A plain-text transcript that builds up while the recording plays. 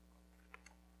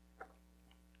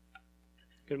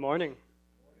Good morning.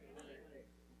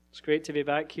 It's great to be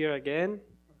back here again.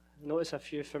 I've noticed a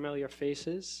few familiar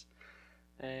faces.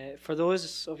 For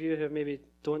those of you who maybe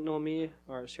don't know me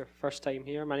or it's your first time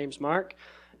here, my name's Mark.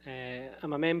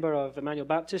 I'm a member of Emmanuel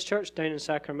Baptist Church down in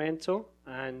Sacramento,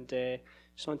 and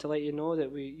just want to let you know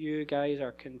that you guys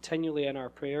are continually in our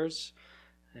prayers.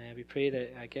 We pray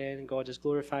that, again, God is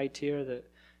glorified here, that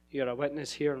you're a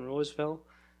witness here in Roseville.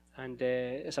 And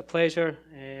it's a pleasure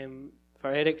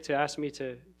for Eric to ask me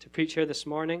to preach here this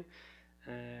morning.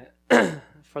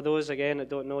 For those, again, that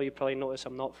don't know, you probably notice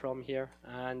I'm not from here.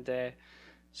 And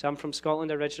so I'm from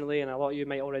Scotland originally, and a lot of you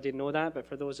might already know that. But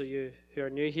for those of you who are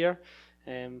new here,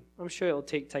 I'm sure it'll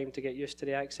take time to get used to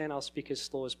the accent. I'll speak as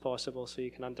slow as possible so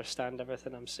you can understand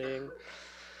everything I'm saying.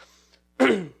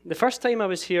 The first time I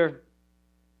was here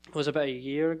was about a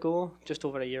year ago, just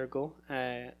over a year ago.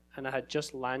 And I had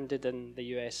just landed in the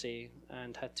USA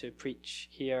and had to preach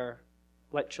here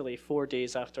literally 4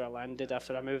 days after I landed,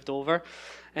 after I moved over.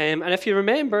 And if you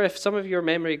remember, if some of your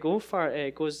memory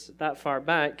goes that far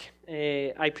back,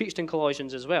 I preached in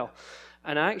Colossians as well.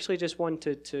 And I actually just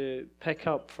wanted to pick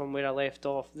up from where I left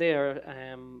off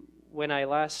there. When I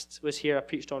last was here, I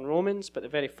preached on Romans, but the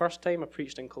very first time I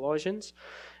preached in Colossians.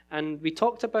 And we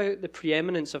talked about the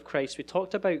preeminence of Christ. We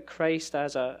talked about Christ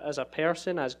as a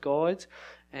person, as God.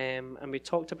 And we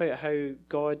talked about how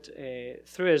God,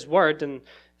 through His Word and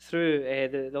through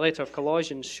the letter of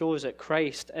Colossians, shows that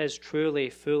Christ is truly,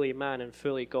 fully man and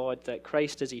fully God, that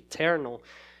Christ is eternal.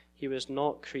 He was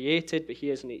not created, but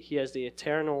He is the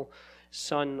eternal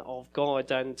Son of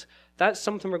God. And that's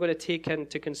something we're going to take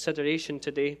into consideration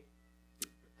today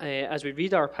as we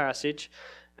read our passage.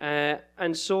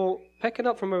 And so, picking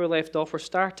up from where we left off, we're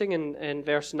starting in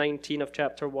verse 19 of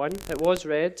chapter 1. It was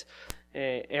read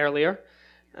earlier.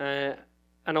 And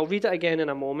I'll read it again in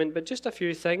a moment, but just a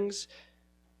few things.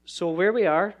 So where we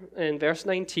are in verse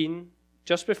 19,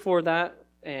 just before that,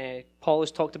 Paul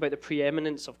has talked about the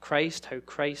preeminence of Christ, how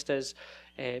Christ is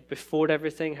before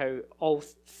everything, how all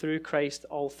through Christ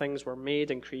all things were made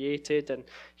and created, and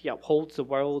He upholds the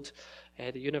world,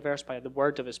 the universe by the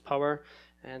word of His power,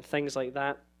 and things like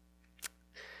that.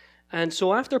 And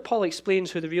so after Paul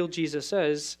explains who the real Jesus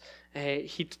is,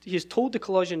 he's told the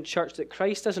Colossian church that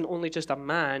Christ isn't only just a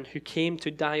man who came to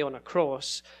die on a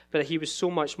cross, but that He was so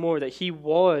much more, that He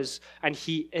was and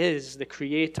He is the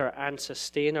creator and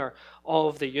sustainer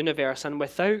of the universe. And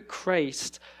without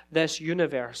Christ, this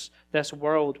universe, this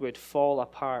world would fall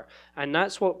apart. And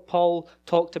that's what Paul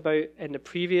talked about in the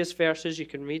previous verses. You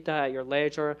can read that at your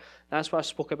leisure. That's what I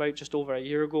spoke about just over a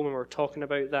year ago when we were talking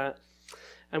about that.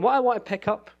 And what I want to pick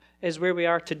up is where we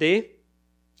are today.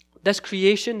 This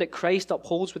creation that Christ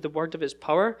upholds with the word of His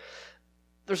power,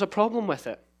 there's a problem with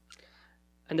it.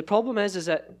 And the problem is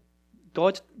that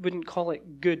God wouldn't call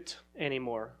it good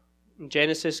anymore. In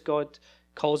Genesis, God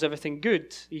calls everything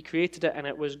good. He created it and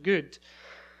it was good.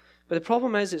 But the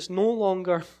problem is it's no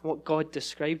longer what God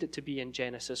described it to be in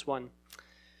Genesis 1.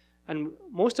 And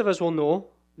most of us will know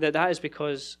that that is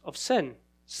because of sin.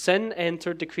 Sin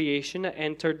entered the creation, it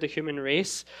entered the human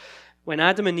race. When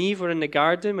Adam and Eve were in the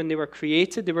garden, when they were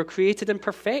created in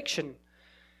perfection.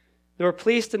 They were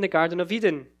placed in the Garden of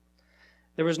Eden.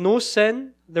 There was no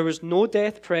sin, there was no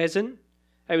death present.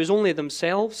 It was only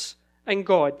themselves and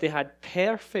God. They had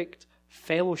perfect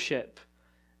fellowship,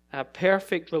 a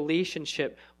perfect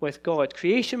relationship with God.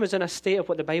 Creation was in a state of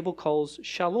what the Bible calls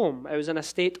shalom. It was in a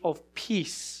state of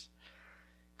peace.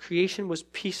 Creation was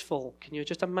peaceful. Can you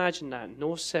just imagine that?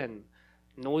 No sin,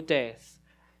 no death.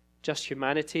 Just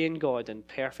humanity and God in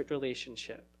perfect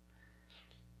relationship.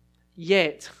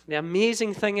 Yet, the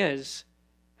amazing thing is,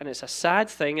 and it's a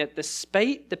sad thing, that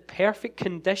despite the perfect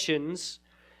conditions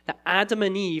that Adam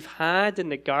and Eve had in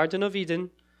the Garden of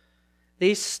Eden,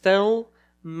 they still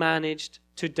managed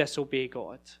to disobey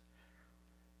God.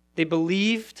 They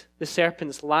believed the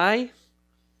serpent's lie.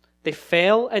 They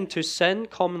fell into sin,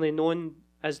 commonly known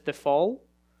as the fall.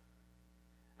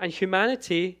 And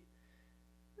humanity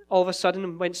all of a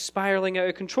sudden went spiraling out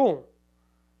of control.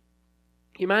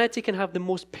 Humanity can have the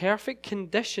most perfect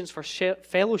conditions for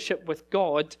fellowship with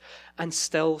God and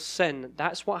still sin.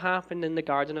 That's what happened in the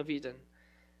Garden of Eden.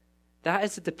 That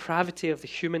is the depravity of the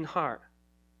human heart.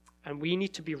 And we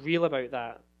need to be real about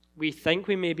that. We think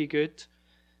we may be good,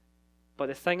 but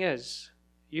the thing is,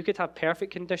 you could have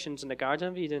perfect conditions in the Garden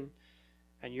of Eden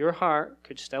and your heart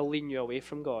could still lead you away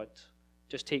from God. It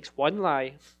just takes one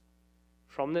lie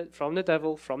from the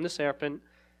devil, from the serpent,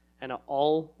 and it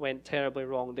all went terribly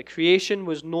wrong. The creation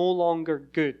was no longer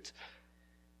good,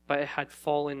 but it had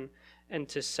fallen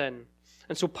into sin.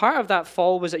 And so part of that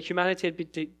fall was that humanity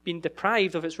had been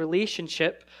deprived of its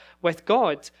relationship with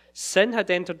God. Sin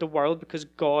had entered the world because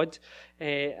God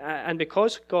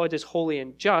is holy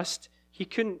and just, he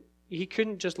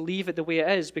couldn't just leave it the way it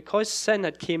is. Because sin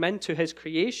had came into his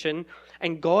creation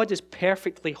and God is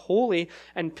perfectly holy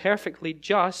and perfectly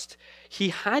just, he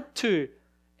had to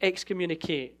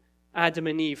excommunicate Adam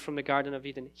and Eve from the Garden of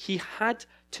Eden. He had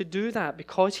to do that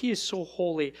because he is so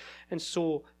holy and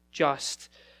so just.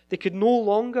 They could no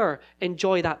longer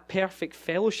enjoy that perfect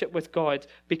fellowship with God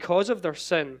because of their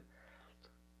sin.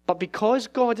 But because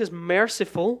God is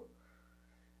merciful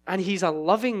and he's a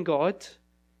loving God,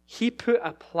 he put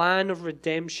a plan of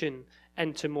redemption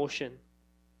into motion.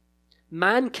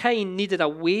 Mankind needed a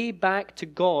way back to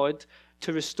God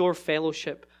to restore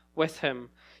fellowship with him.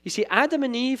 You see, Adam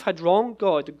and Eve had wronged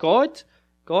God.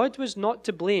 God was not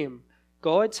to blame.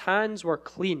 God's hands were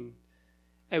clean.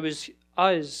 It was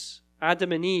us,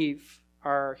 Adam and Eve,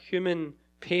 our human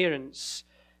parents.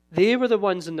 They were the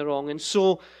ones in the wrong. And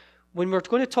so when we're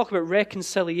going to talk about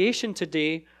reconciliation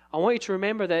today, I want you to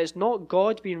remember that it's not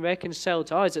God being reconciled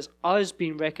to us, it's us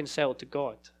being reconciled to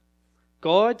God.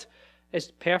 God is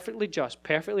perfectly just,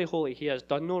 perfectly holy. He has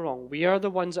done no wrong. We are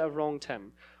the ones that have wronged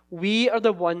him. We are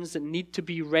the ones that need to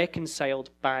be reconciled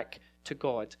back to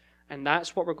God. And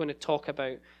that's what we're going to talk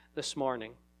about this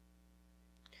morning.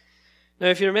 Now,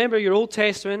 if you remember your Old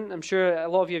Testament, I'm sure a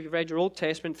lot of you have read your Old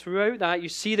Testament, throughout that you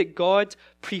see that God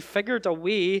prefigured a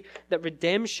way that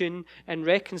redemption and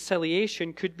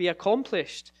reconciliation could be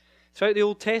accomplished. Throughout the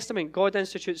Old Testament, God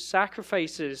institutes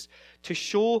sacrifices to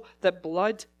show that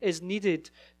blood is needed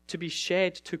to be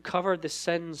shed to cover the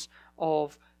sins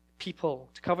of people,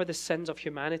 to cover the sins of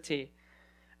humanity.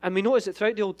 And we notice that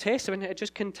throughout the Old Testament, it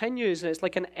just continues, and it's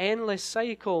like an endless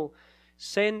cycle.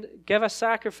 Give a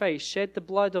sacrifice, shed the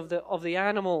blood of the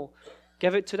animal,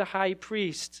 give it to the high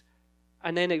priest,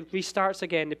 and then it restarts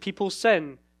again. The people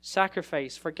sin,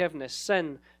 sacrifice, forgiveness,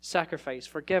 sin, sacrifice,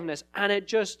 forgiveness, and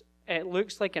it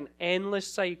looks like an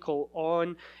endless cycle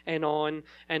on and on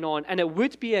and on. And it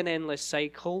would be an endless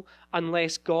cycle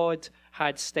unless God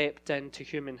had stepped into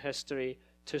human history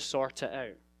to sort it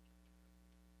out.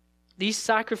 These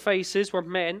sacrifices were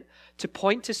meant to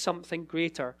point to something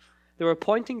greater. They were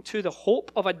pointing to the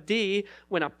hope of a day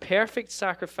when a perfect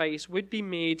sacrifice would be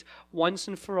made once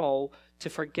and for all to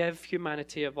forgive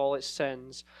humanity of all its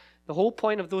sins. The whole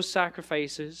point of those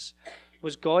sacrifices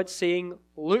was God saying,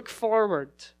 look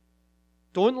forward.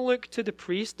 Don't look to the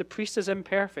priest. The priest is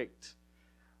imperfect.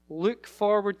 Look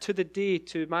forward to the day,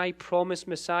 to my promised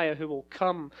Messiah who will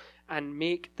come and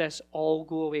make this all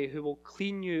go away, who will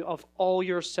clean you of all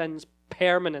your sins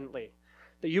permanently.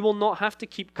 That you will not have to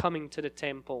keep coming to the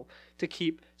temple to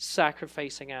keep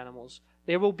sacrificing animals.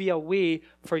 There will be a way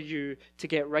for you to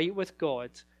get right with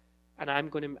God, and I'm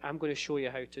going to show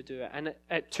you how to do it. And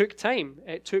it took time.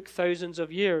 It took thousands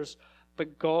of years,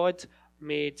 but God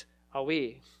made a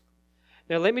way.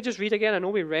 Now let me just read again. I know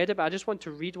we read it, but I just want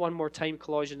to read one more time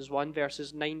Colossians 1,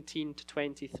 verses 19 to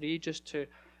 23, just to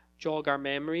jog our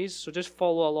memories. So just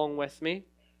follow along with me.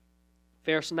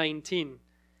 Verse 19.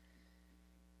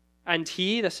 And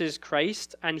he, this is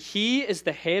Christ, and he is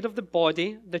the head of the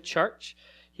body, the church.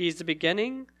 He is the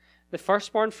beginning, the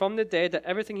firstborn from the dead, that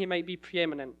everything he might be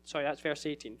preeminent. Sorry, that's verse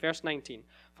 18. Verse 19.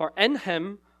 For in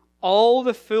him all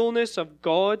the fullness of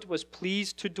God was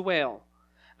pleased to dwell,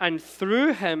 and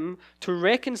through him to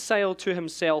reconcile to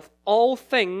himself all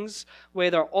things,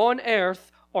 whether on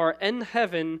earth or in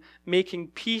heaven, making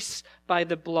peace by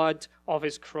the blood of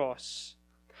his cross.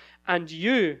 And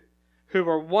you, who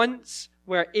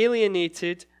were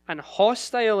alienated and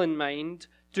hostile in mind,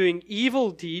 doing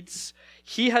evil deeds,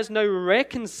 he has now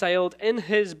reconciled in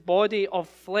his body of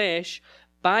flesh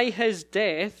by his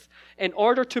death, in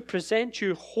order to present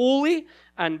you holy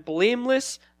and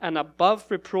blameless and above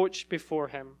reproach before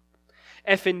him.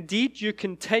 If indeed you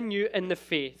continue in the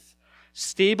faith,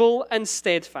 stable and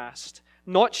steadfast,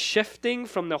 not shifting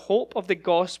from the hope of the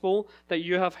gospel that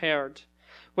you have heard,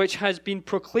 which has been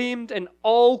proclaimed in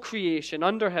all creation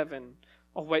under heaven,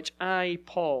 of which I,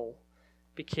 Paul,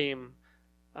 became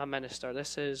a minister.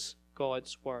 This is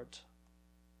God's word.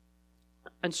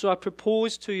 And so I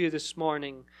propose to you this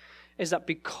morning is that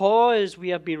because we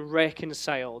have been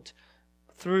reconciled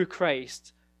through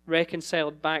Christ,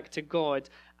 reconciled back to God,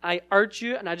 I urge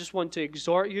you and I just want to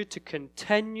exhort you to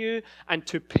continue and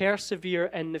to persevere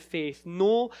in the faith.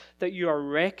 Know that you are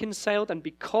reconciled, and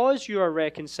because you are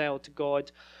reconciled to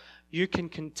God, you can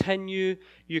continue,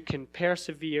 you can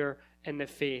persevere in the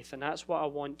faith. And that's what I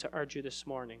want to urge you this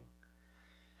morning.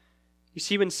 You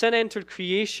see, when sin entered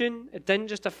creation, it didn't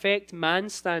just affect man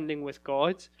standing with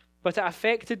God, but it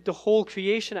affected the whole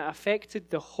creation. It affected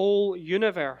the whole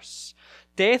universe.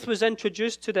 Death was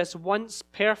introduced to this once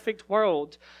perfect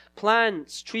world.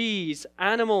 Plants, trees,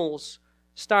 animals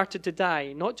started to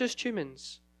die, not just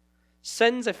humans.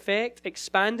 Sin's effect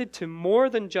expanded to more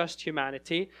than just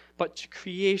humanity, but to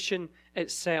creation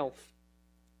itself.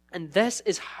 And this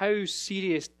is how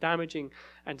serious, damaging,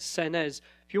 and sin is.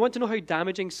 If you want to know how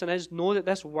damaging sin is, know that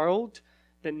this world,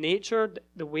 that nature,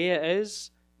 the way it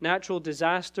is, natural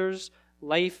disasters,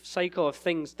 life cycle of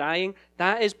things dying,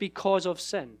 that is because of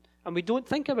sin. And we don't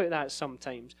think about that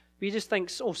sometimes. We just think,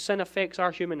 oh, sin affects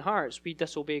our human hearts. We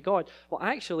disobey God. Well,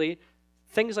 actually,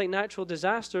 things like natural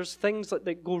disasters, things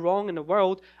that go wrong in the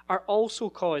world, are also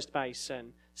caused by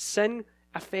sin. Sin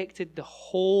affected the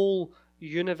whole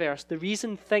universe. The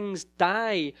reason things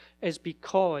die is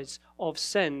because of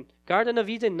sin. Garden of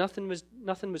Eden, nothing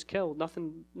was killed.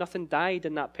 Nothing died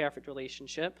in that perfect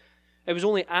relationship. It was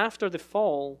only after the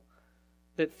fall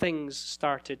that things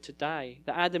started to die.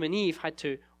 That Adam and Eve had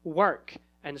to work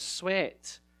and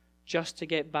sweat just to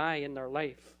get by in their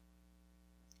life.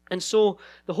 And so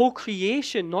the whole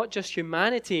creation, not just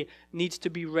humanity, needs to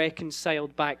be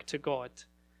reconciled back to God.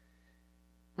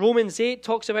 Romans 8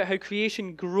 talks about how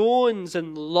creation groans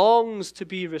and longs to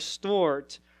be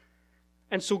restored.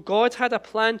 And so God had a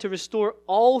plan to restore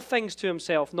all things to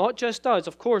himself, not just us.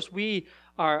 Of course, we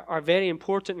are very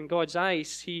important in God's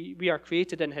eyes. We are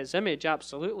created in his image,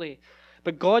 absolutely.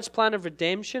 But God's plan of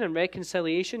redemption and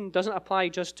reconciliation doesn't apply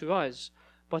just to us,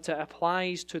 but it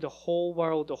applies to the whole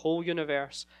world, the whole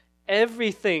universe.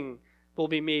 Everything will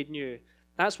be made new.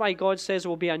 That's why God says there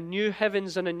will be a new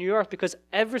heavens and a new earth, because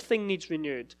everything needs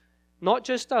renewed. Not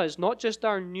just us, not just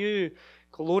our new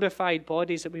glorified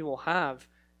bodies that we will have,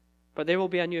 but there will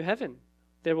be a new heaven.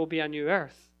 There will be a new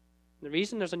earth. And the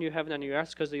reason there's a new heaven and a new earth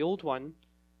is because the old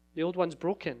one's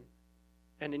broken,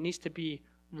 and it needs to be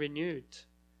renewed.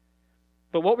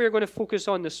 But what we're going to focus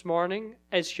on this morning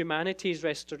is humanity's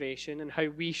restoration and how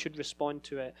we should respond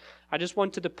to it. I just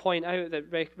wanted to point out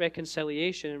that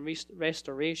reconciliation and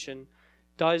restoration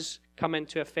does come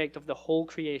into effect of the whole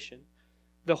creation,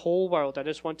 the whole world. I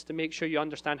just wanted to make sure you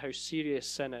understand how serious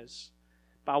sin is.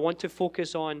 But I want to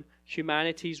focus on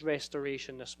humanity's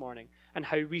restoration this morning and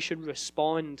how we should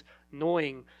respond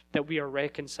knowing that we are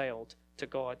reconciled to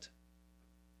God.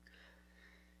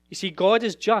 You see, God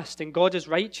is just and God is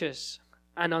righteous.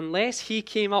 And unless he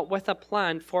came up with a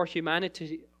plan for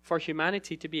humanity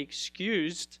to be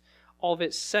excused of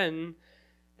its sin,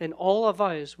 then all of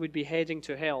us would be heading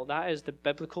to hell. That is the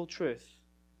biblical truth.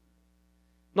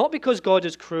 Not because God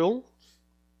is cruel,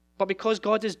 but because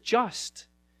God is just.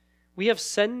 We have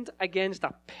sinned against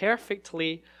a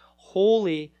perfectly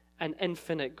holy and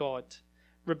infinite God.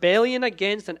 Rebellion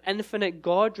against an infinite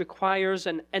God requires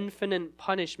an infinite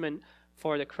punishment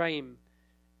for the crime.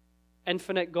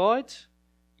 Infinite God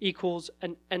equals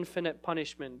an infinite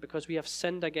punishment because we have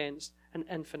sinned against an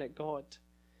infinite God.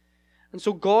 And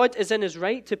so God is in his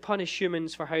right to punish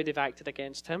humans for how they've acted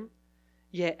against him.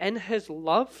 Yet in his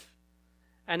love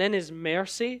and in his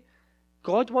mercy,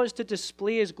 God wants to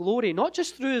display his glory, not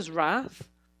just through his wrath,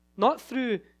 not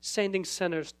through sending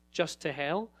sinners just to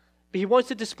hell, but he wants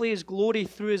to display his glory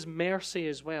through his mercy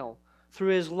as well,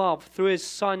 through his love, through his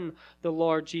Son, the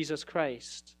Lord Jesus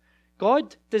Christ.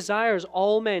 God desires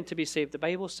all men to be saved. The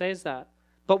Bible says that.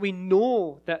 But we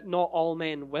know that not all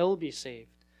men will be saved.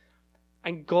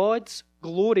 And God's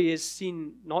glory is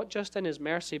seen not just in his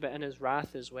mercy, but in his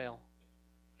wrath as well.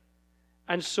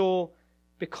 And so,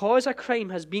 because a crime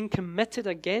has been committed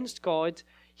against God,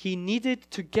 he needed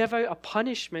to give out a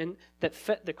punishment that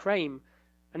fit the crime.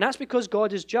 And that's because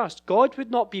God is just. God would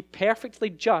not be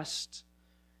perfectly just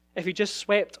if he just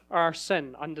swept our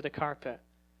sin under the carpet,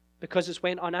 because it's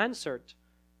went unanswered.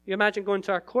 You imagine going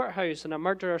to our courthouse and a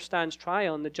murderer stands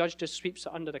trial and the judge just sweeps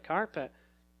it under the carpet.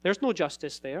 There's no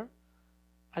justice there.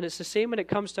 And it's the same when it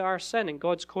comes to our sin in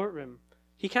God's courtroom.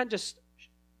 He can't just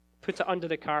put it under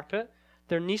the carpet.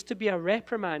 There needs to be a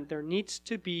reprimand. There needs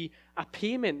to be a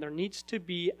payment. There needs to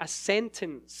be a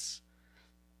sentence.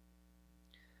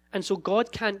 And so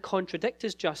God can't contradict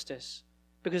his justice,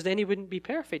 because then he wouldn't be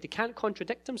perfect. He can't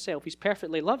contradict himself. He's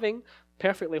perfectly loving,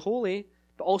 perfectly holy,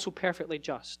 but also perfectly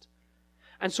just.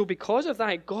 And so because of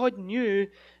that, God knew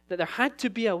that there had to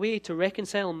be a way to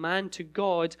reconcile man to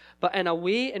God, but in a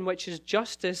way in which his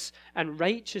justice and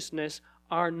righteousness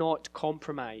are not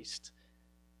compromised.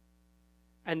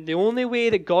 And the only way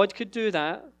that God could do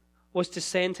that was to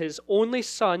send his only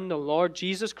Son, the Lord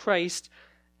Jesus Christ,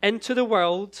 into the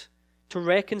world to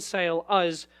reconcile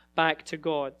us back to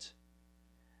God.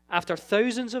 After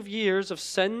thousands of years of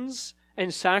sins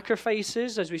and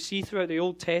sacrifices, as we see throughout the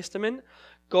Old Testament,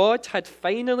 God had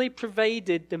finally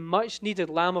provided the much-needed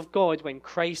Lamb of God when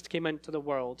Christ came into the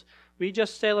world. We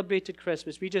just celebrated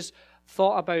Christmas. We just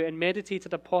thought about and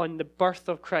meditated upon the birth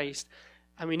of Christ.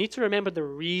 And we need to remember the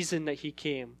reason that he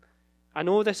came. I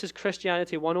know this is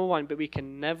Christianity 101, but we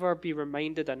can never be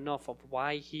reminded enough of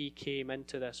why he came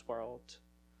into this world.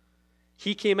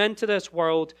 He came into this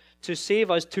world to save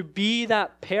us, to be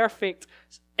that perfect,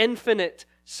 infinite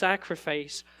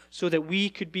sacrifice so that we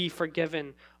could be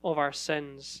forgiven of our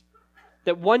sins.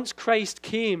 That once Christ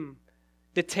came,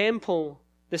 the temple,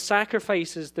 the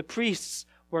sacrifices, the priests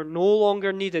were no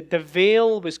longer needed. The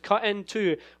veil was cut in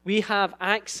two. We have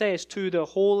access to the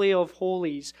Holy of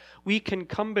Holies. We can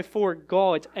come before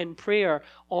God in prayer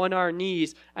on our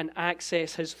knees and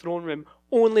access his throne room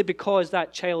only because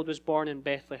that child was born in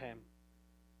Bethlehem.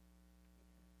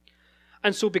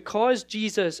 And so because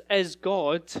Jesus is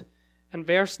God, and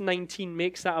verse 19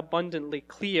 makes that abundantly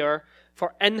clear,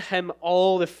 for in him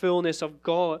all the fullness of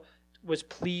God was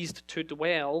pleased to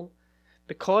dwell.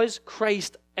 Because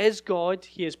Christ is God,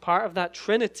 he is part of that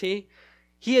Trinity,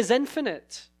 he is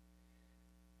infinite.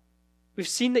 We've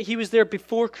seen that he was there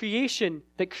before creation,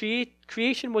 that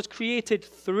creation was created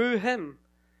through him,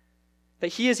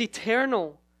 that he is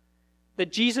eternal,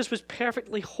 that Jesus was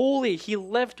perfectly holy, he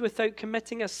lived without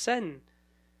committing a sin,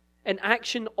 in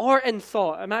action or in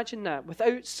thought. Imagine that,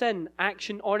 without sin,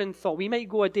 action or in thought. We might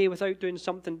go a day without doing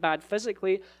something bad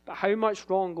physically, but how much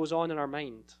wrong goes on in our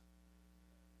mind?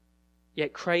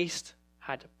 Yet Christ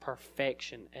had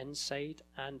perfection inside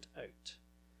and out.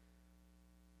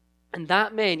 And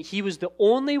that meant he was the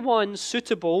only one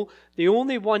suitable, the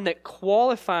only one that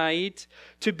qualified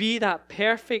to be that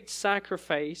perfect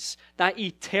sacrifice, that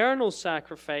eternal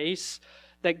sacrifice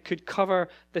that could cover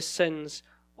the sins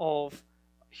of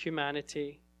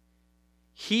humanity.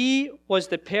 He was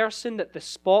the person that the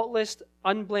spotless,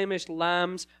 unblemished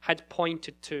lambs had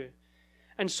pointed to.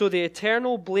 And so the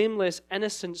eternal, blameless,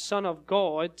 innocent Son of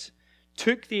God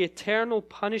took the eternal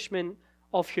punishment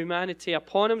of humanity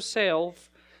upon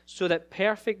himself so that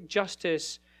perfect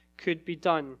justice could be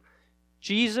done.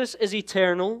 Jesus is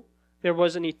eternal. There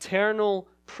was an eternal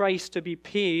price to be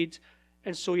paid,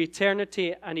 and so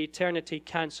eternity and eternity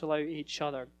cancel out each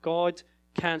other. God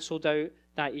canceled out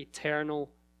that eternal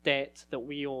debt that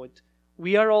we owed.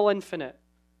 We are all infinite.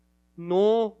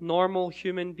 No normal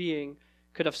human being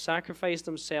could have sacrificed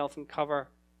himself and cover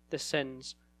the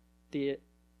sins, the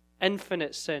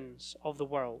infinite sins of the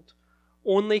world.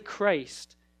 Only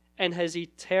Christ, in his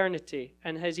eternity,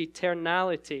 in his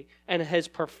eternality, in his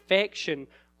perfection,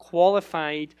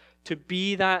 qualified to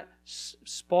be that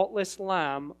spotless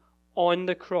lamb on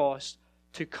the cross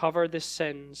to cover the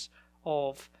sins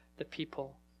of the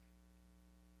people.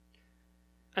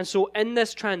 And so in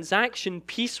this transaction,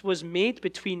 peace was made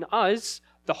between us,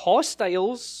 the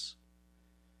hostiles,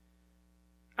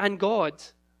 and God,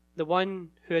 the one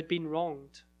who had been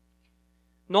wronged.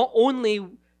 Not only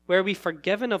were we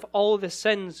forgiven of all the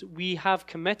sins we have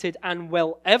committed and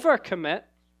will ever commit.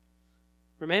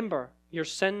 Remember, your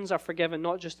sins are forgiven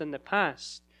not just in the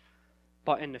past,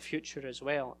 but in the future as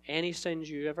well. Any sins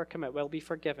you ever commit will be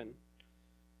forgiven.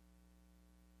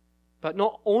 But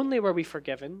not only were we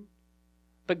forgiven,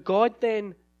 but God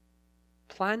then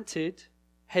planted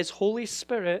his Holy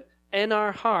Spirit in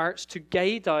our hearts to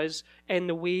guide us in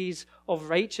the ways of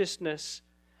righteousness.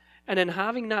 And in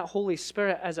having that Holy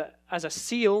Spirit as a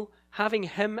seal, having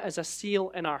him as a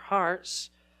seal in our hearts,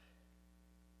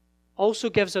 also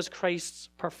gives us Christ's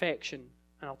perfection.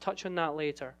 And I'll touch on that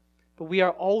later. But we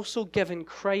are also given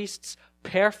Christ's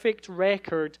perfect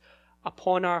record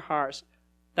upon our hearts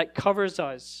that covers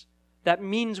us. That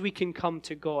means we can come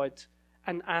to God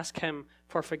and ask him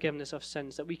for forgiveness of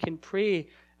sins. That we can pray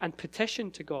and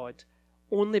petition to God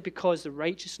only because the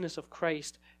righteousness of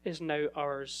Christ is now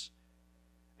ours.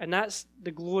 And that's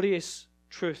the glorious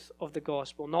truth of the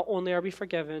gospel. Not only are we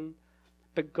forgiven,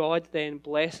 but God then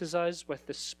blesses us with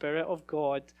the Spirit of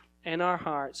God in our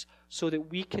hearts so that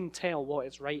we can tell what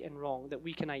is right and wrong, that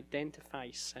we can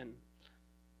identify sin.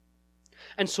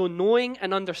 And so knowing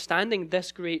and understanding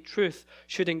this great truth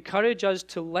should encourage us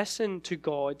to listen to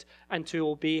God and to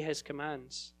obey his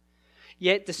commands.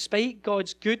 Yet despite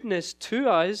God's goodness to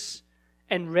us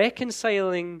in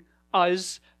reconciling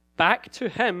us back to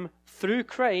him through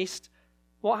Christ,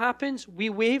 what happens?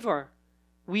 We waver.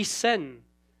 We sin.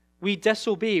 We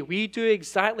disobey. We do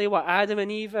exactly what Adam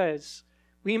and Eve is.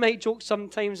 We might joke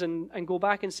sometimes and go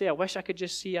back and say, I wish I could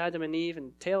just see Adam and Eve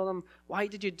and tell them, why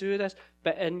did you do this?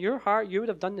 But in your heart, you would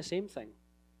have done the same thing.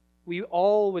 We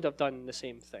all would have done the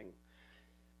same thing.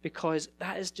 Because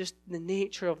that is just the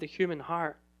nature of the human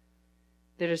heart.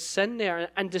 There is sin there.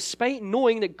 And despite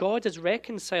knowing that God has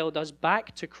reconciled us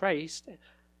back to Christ,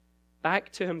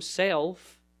 back to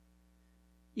himself,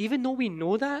 even though we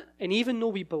know that, and even though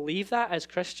we believe that as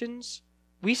Christians,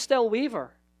 we still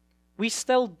waver. We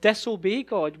still disobey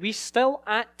God. We still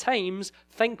at times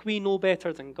think we know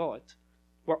better than God.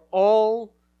 We're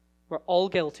all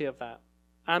guilty of that.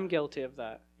 I'm guilty of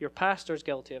that. Your pastor's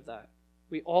guilty of that.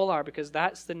 We all are, because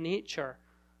that's the nature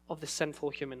of the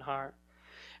sinful human heart.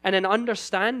 And in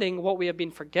understanding what we have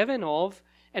been forgiven of,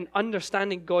 and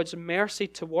understanding God's mercy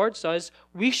towards us,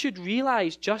 we should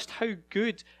realize just how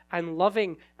good and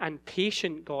loving and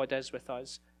patient God is with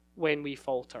us when we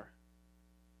falter.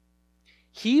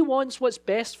 He wants what's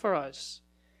best for us.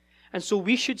 And so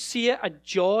we should see it a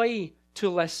joy to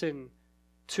listen,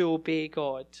 to obey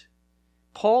God.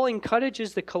 Paul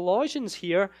encourages the Colossians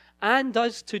here, and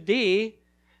us today,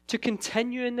 to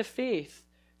continue in the faith,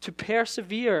 to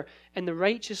persevere in the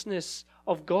righteousness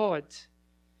of God.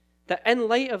 That in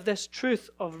light of this truth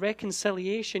of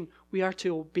reconciliation, we are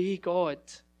to obey God.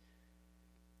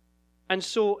 And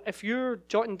so if you're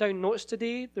jotting down notes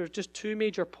today, there's just two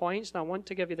major points, and I want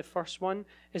to give you the first one,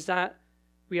 is that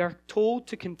we are told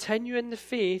to continue in the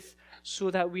faith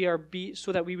so that we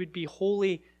would be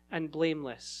holy and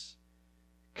blameless.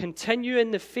 Continue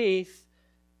in the faith,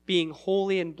 being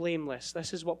holy and blameless.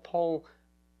 This is what Paul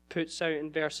puts out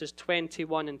in verses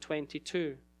 21 and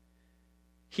 22.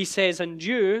 He says, "And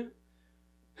you,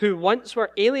 who once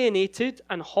were alienated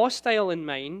and hostile in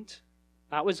mind,"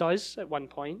 that was us at one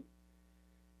point,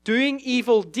 "doing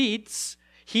evil deeds,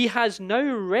 he has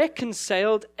now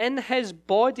reconciled in his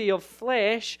body of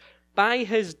flesh by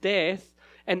his death,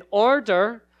 in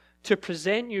order to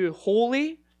present you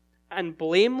holy and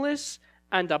blameless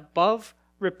and above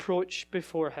reproach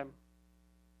before him."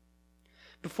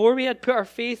 Before we had put our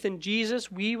faith in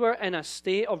Jesus, we were in a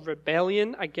state of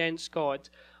rebellion against God.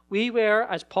 We were,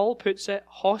 as Paul puts it,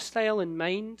 hostile in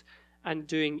mind and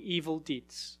doing evil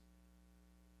deeds.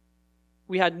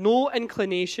 We had no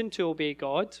inclination to obey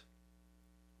God.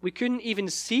 We couldn't even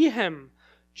see him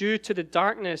due to the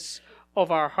darkness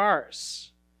of our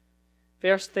hearts.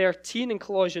 Verse 13 in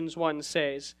Colossians 1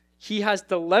 says, "He has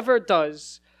delivered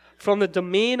us from the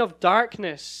domain of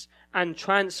darkness and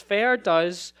transferred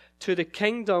us to the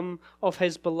kingdom of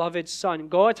his beloved Son."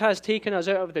 God has taken us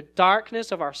out of the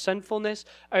darkness of our sinfulness,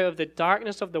 out of the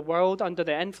darkness of the world under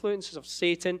the influences of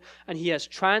Satan, and he has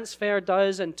transferred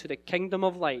us into the kingdom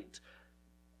of light,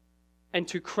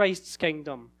 into Christ's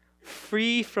kingdom,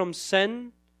 free from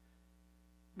sin.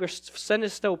 Sin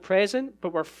is still present,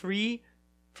 but we're free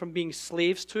from being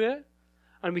slaves to it,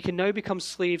 and we can now become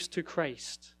slaves to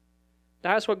Christ.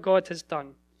 That's what God has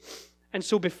done. And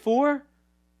so if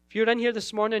you're in here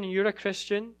this morning and you're a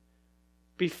Christian,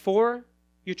 before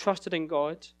you trusted in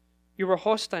God, you were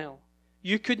hostile.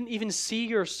 You couldn't even see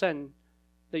your sin,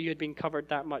 that you had been covered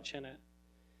that much in it.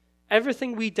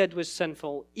 Everything we did was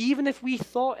sinful, even if we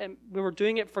thought we were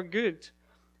doing it for good.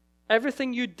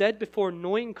 Everything you did before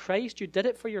knowing Christ, you did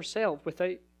it for yourself.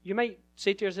 You might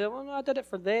say to yourself, "Oh no, I did it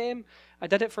for them, I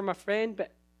did it for my friend,"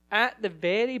 but at the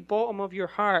very bottom of your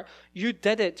heart, you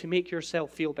did it to make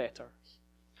yourself feel better.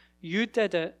 You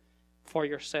did it for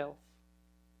yourself.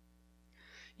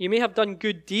 You may have done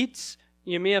good deeds,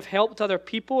 you may have helped other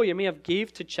people, you may have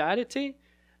gave to charity,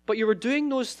 but you were doing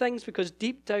those things because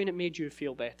deep down it made you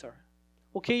feel better.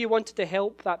 Okay, you wanted to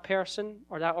help that person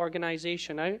or that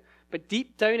organization out, but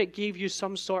deep down it gave you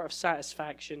some sort of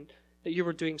satisfaction that you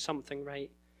were doing something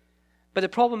right. But the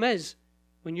problem is,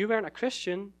 when you weren't a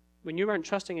Christian, when you weren't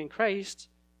trusting in Christ,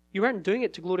 you weren't doing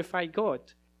it to glorify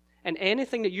God. And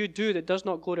anything that you do that does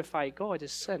not glorify God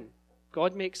is sin.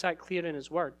 God makes that clear in his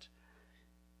word.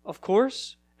 Of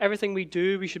course, everything we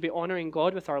do, we should be honoring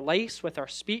God with our lives, with our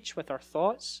speech, with our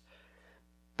thoughts.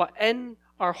 But in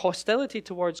our hostility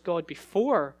towards God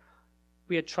before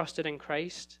we had trusted in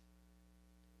Christ,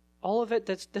 all of it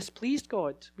displeased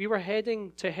God. We were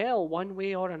heading to hell one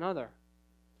way or another.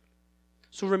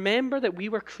 So remember that we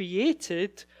were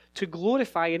created to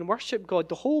glorify and worship God.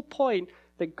 The whole point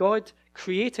that God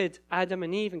created Adam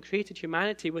and Eve and created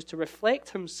humanity was to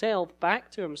reflect himself back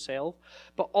to himself,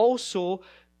 but also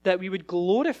that we would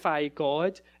glorify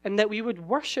God and that we would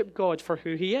worship God for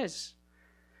who he is.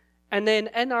 And then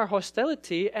in our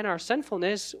hostility, in our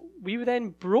sinfulness, we then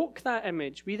broke that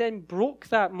image. We then broke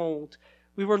that mold.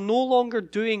 We were no longer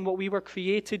doing what we were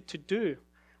created to do.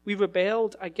 We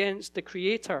rebelled against the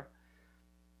Creator.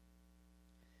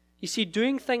 You see,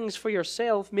 doing things for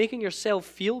yourself, making yourself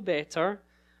feel better,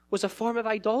 was a form of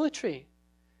idolatry.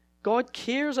 God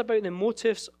cares about the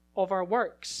motives of our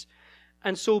works.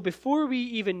 And so before we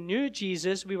even knew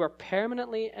Jesus, we were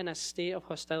permanently in a state of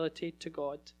hostility to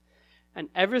God. And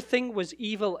everything was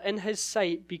evil in his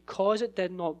sight because it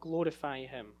did not glorify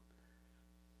him.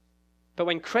 But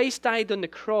when Christ died on the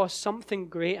cross, something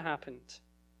great happened.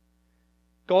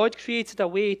 God created a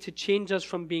way to change us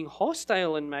from being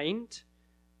hostile in mind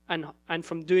and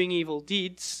from doing evil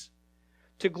deeds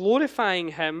to glorifying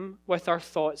Him with our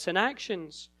thoughts and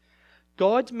actions.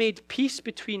 God made peace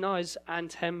between us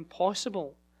and Him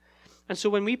possible. And so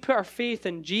when we put our faith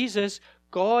in Jesus,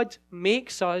 God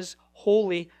makes us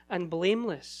holy and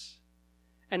blameless.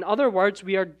 In other words,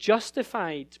 we are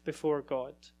justified before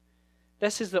God.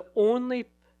 This is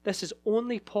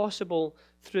only possible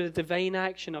through the divine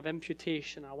action of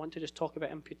imputation. I want to just talk about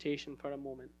imputation for a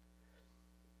moment.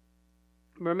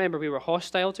 Remember, we were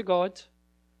hostile to God.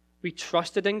 We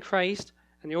trusted in Christ.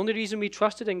 And the only reason we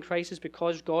trusted in Christ is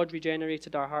because God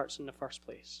regenerated our hearts in the first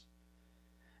place.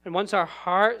 And once our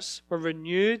hearts were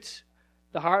renewed,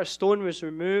 the heart of stone was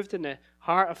removed and the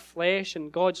heart of flesh,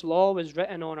 and God's law was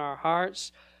written on our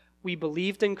hearts, we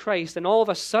believed in Christ. And all of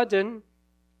a sudden,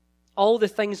 all the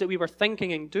things that we were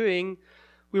thinking and doing,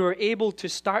 we were able to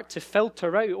start to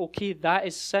filter out, okay, that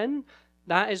is sin,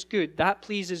 that is good, that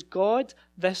pleases God,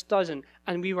 this doesn't.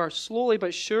 And we were slowly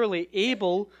but surely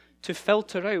able to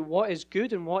filter out what is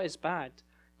good and what is bad.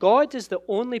 God is the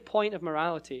only point of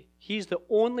morality. He's the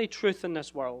only truth in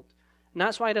this world. And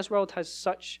that's why this world has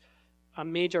such a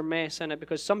major mess in it,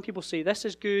 because some people say this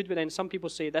is good, but then some people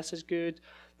say this is good.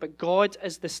 But God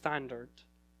is the standard.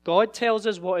 God tells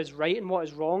us what is right and what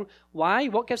is wrong. Why?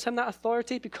 What gives Him that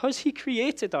authority? Because He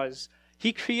created us.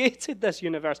 He created this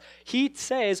universe. He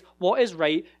says what is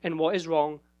right and what is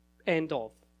wrong, end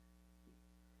of.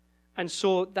 And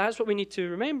so that's what we need to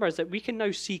remember, is that we can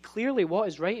now see clearly what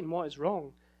is right and what is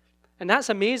wrong. And that's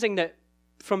amazing, that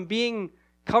from being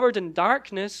covered in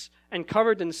darkness and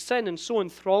covered in sin and so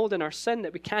enthralled in our sin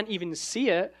that we can't even see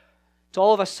it, to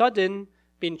all of a sudden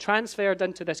being transferred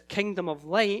into this kingdom of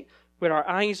light where our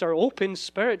eyes are open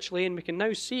spiritually and we can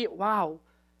now see it. Wow,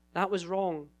 that was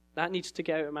wrong. That needs to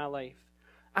get out of my life.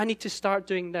 I need to start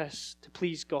doing this to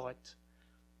please God.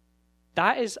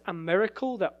 That is a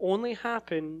miracle that only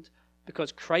happened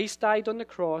because Christ died on the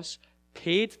cross,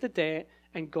 paid the debt,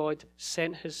 and God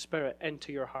sent His Spirit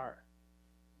into your heart.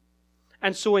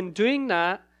 And so in doing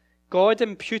that, God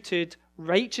imputed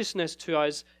righteousness to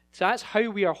us. So that's how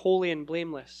we are holy and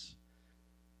blameless.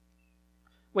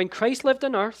 When Christ lived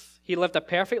on earth, He lived a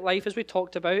perfect life, as we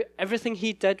talked about. Everything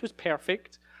He did was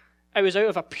perfect. It was out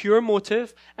of a pure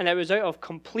motive, and it was out of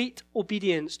complete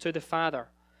obedience to the Father.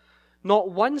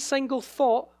 Not one single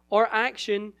thought or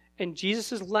action in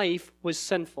Jesus' life was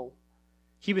sinful.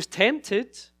 He was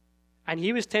tempted, and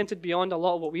He was tempted beyond a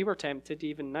lot of what we were tempted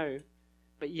even now,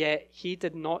 but yet He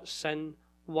did not sin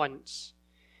once.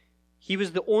 He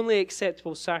was the only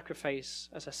acceptable sacrifice,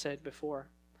 as I said before.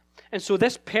 And so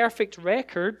this perfect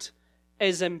record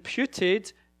is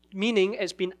imputed, meaning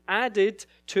it's been added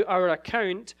to our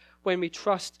account when we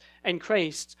trust in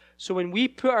Christ. So when we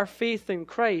put our faith in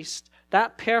Christ,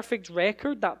 that perfect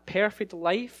record, that perfect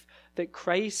life that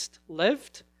Christ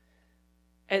lived,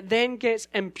 it then gets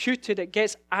imputed, it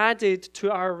gets added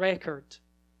to our record.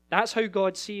 That's how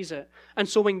God sees it. And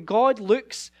so when God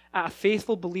looks at a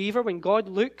faithful believer, when God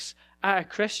looks at a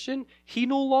Christian, He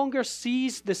no longer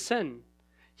sees the sin.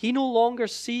 He no longer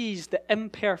sees the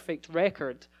imperfect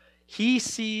record. He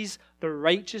sees the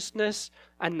righteousness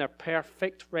and the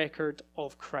perfect record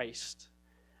of Christ.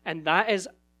 And that is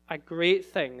a great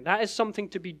thing. That is something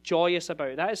to be joyous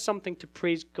about. That is something to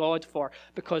praise God for.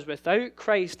 Because without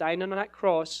Christ dying on that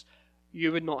cross,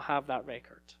 you would not have that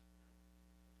record.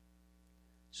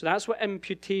 So that's what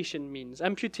imputation means.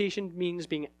 Imputation means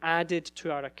being added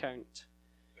to our account.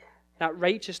 That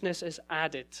righteousness is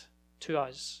added to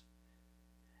us.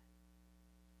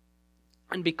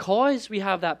 And because we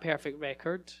have that perfect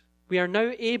record, we are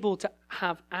now able to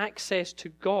have access to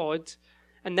God.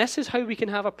 And this is how we can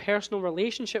have a personal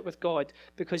relationship with God,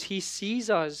 because He sees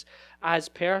us as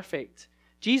perfect.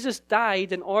 Jesus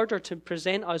died in order to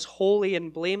present us holy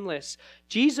and blameless.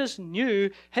 Jesus knew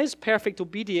His perfect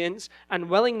obedience and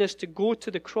willingness to go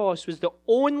to the cross was the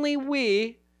only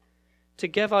way to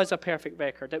give us a perfect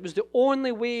record. It was the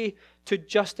only way to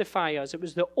justify us. It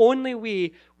was the only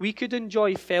way we could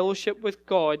enjoy fellowship with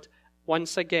God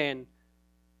once again.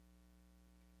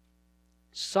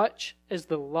 Such is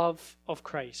the love of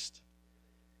Christ,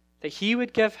 that He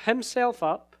would give Himself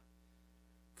up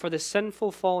for the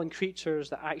sinful fallen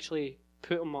creatures that actually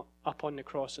put Him up on the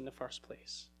cross in the first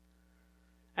place.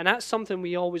 And that's something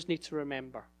we always need to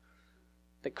remember,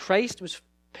 that Christ was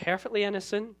perfectly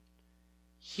innocent.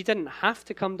 He didn't have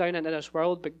to come down into this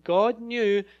world, but God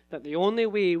knew that the only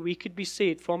way we could be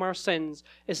saved from our sins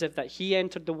is if that He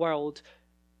entered the world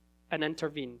and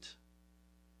intervened.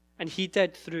 And He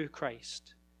did through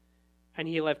Christ. and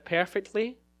he lived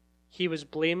perfectly. He was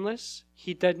blameless.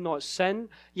 He did not sin.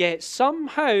 Yet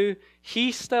somehow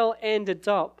he still ended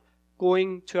up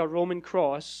going to a Roman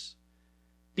cross,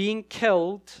 being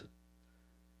killed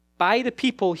by the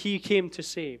people he came to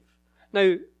save.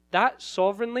 Now, that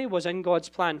sovereignly was in God's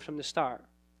plan from the start.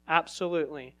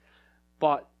 Absolutely.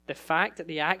 But the fact that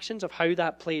the actions of how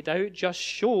that played out just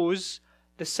shows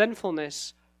the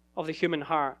sinfulness of the human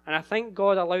heart. And I think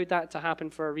God allowed that to happen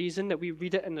for a reason, that we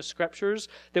read it in the scriptures,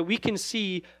 that we can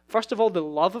see, first of all, the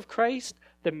love of Christ,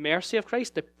 the mercy of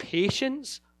Christ, the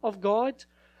patience of God,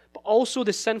 but also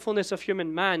the sinfulness of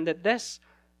human man, that this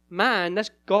man, this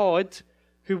God,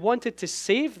 who wanted to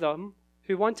save them,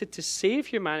 who wanted to save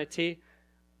humanity,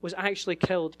 was actually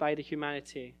killed by the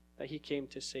humanity that he came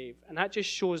to save. And that just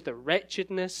shows the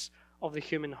wretchedness of the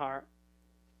human heart.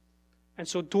 And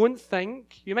so don't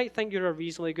think, you might think you're a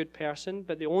reasonably good person,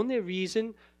 but the only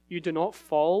reason you do not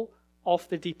fall off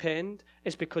the deep end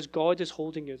is because God is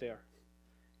holding you there.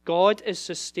 God is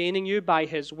sustaining you by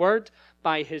his word,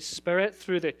 by his spirit,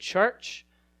 through the church.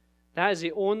 That is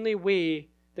the only way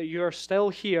that you are still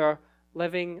here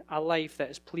living a life that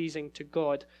is pleasing to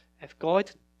God. If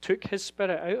God took his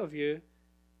spirit out of you,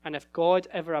 and if God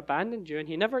ever abandoned you, and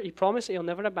he promised that he'll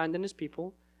never abandon his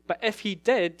people, but if he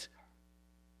did,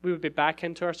 we would be back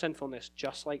into our sinfulness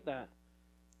just like that.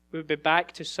 We would be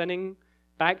back to sinning,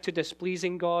 back to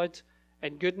displeasing God,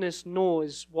 and goodness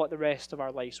knows what the rest of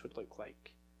our lives would look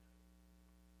like.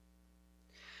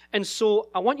 And so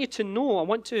I want you to know, I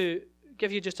want to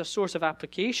give you just a source of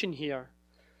application here,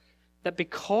 that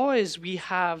because we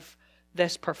have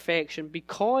this perfection,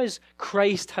 because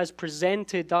Christ has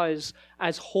presented us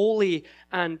as holy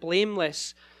and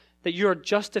blameless, that you are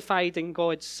justified in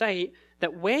God's sight,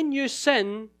 that when you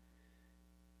sin,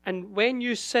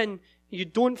 you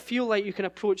don't feel like you can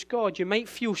approach God. You might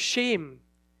feel shame.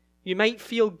 You might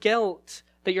feel guilt,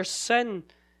 that your sin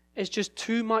is just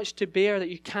too much to bear, that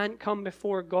you can't come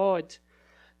before God.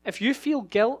 If you feel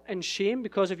guilt and shame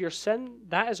because of your sin,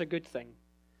 that is a good thing.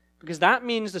 Because that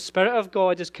means the Spirit of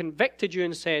God has convicted you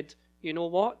and said, you know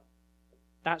what?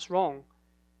 That's wrong.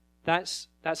 That's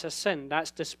a sin.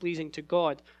 That's displeasing to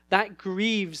God. That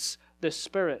grieves the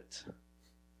Spirit.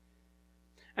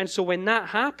 And so when that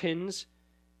happens,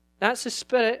 that's the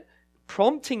Spirit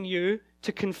prompting you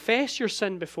to confess your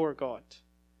sin before God.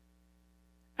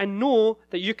 And know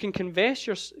that you can confess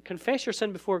your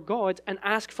sin before God and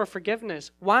ask for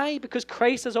forgiveness. Why? Because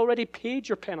Christ has already paid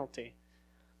your penalty.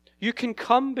 You can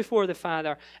come before the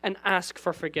Father and ask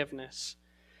for forgiveness.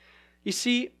 You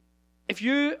see, if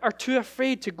you are too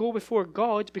afraid to go before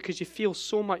God because you feel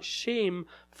so much shame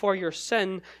for your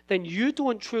sin, then you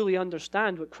don't truly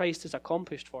understand what Christ has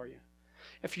accomplished for you.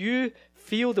 If you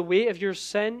feel the weight of your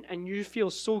sin and you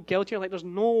feel so guilty, you're like, there's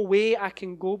no way I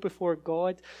can go before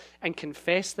God and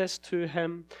confess this to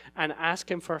him and ask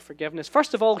him for forgiveness.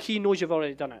 First of all, he knows you've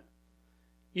already done it.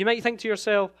 You might think to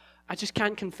yourself, I just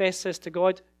can't confess this to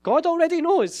God. God already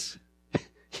knows.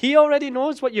 He already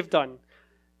knows what you've done.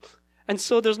 And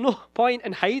so there's no point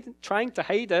in trying to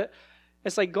hide it.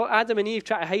 It's like Adam and Eve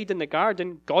tried to hide in the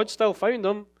garden. God still found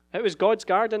them. It was God's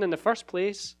garden in the first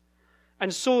place.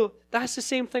 And so that's the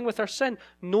same thing with our sin.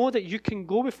 Know that you can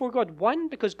go before God. One,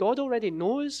 because God already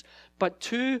knows. But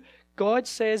two, God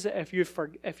says that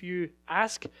if you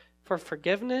ask for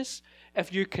forgiveness,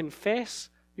 if you confess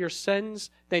your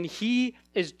sins, then he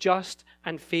is just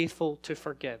and faithful to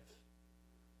forgive.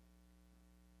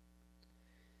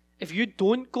 If you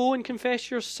don't go and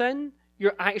confess your sin,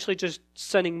 you're actually just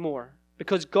sinning more.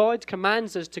 Because God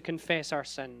commands us to confess our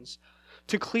sins,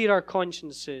 to clear our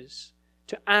consciences,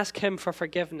 to ask him for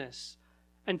forgiveness,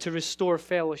 and to restore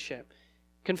fellowship.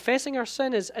 Confessing our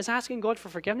sin is asking God for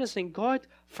forgiveness, saying, God,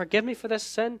 forgive me for this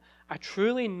sin. I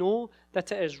truly know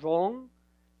that it is wrong.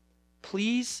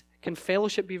 Please, can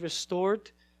fellowship be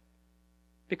restored?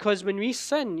 Because when we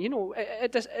sin,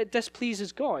 it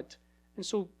displeases God. And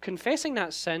so confessing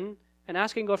that sin and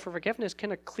asking God for forgiveness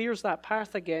kind of clears that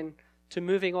path again to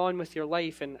moving on with your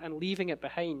life and leaving it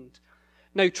behind.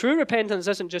 Now, true repentance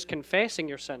isn't just confessing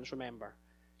your sins, remember.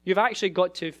 You've actually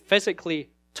got to physically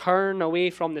turn away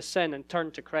from the sin and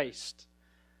turn to Christ.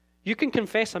 You can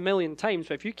confess 1,000,000 times,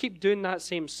 but if you keep doing that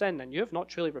same sin, then you have not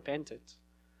truly repented.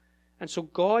 And so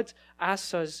God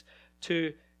asks us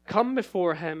to come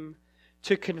before him,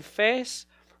 to confess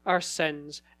our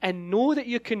sins, and know that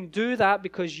you can do that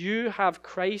because you have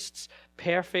Christ's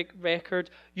perfect record.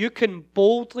 You can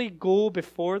boldly go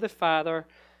before the Father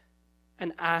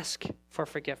and ask for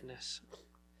forgiveness.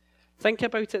 Think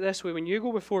about it this way. When you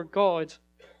go before God,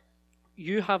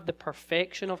 you have the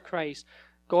perfection of Christ.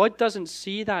 God doesn't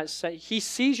see that sin. He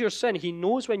sees your sin. He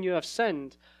knows when you have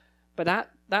sinned. But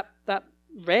that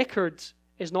record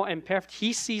is not imperfect.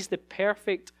 He sees the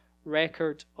perfect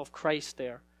record of Christ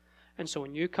there. And so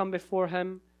when you come before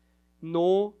him,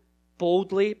 know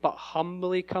boldly but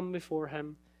humbly come before him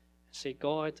and say,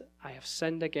 God, I have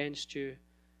sinned against you.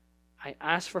 I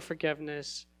ask for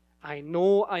forgiveness. I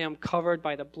know I am covered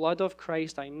by the blood of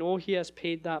Christ. I know he has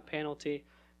paid that penalty.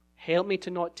 Help me to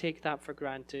not take that for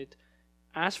granted.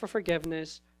 Ask for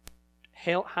forgiveness.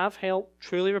 Have help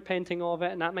truly repenting of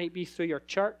it, and that might be through your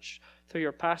church, through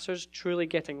your pastors, truly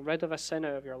getting rid of a sin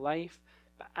out of your life.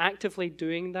 But actively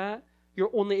doing that,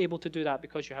 you're only able to do that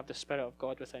because you have the Spirit of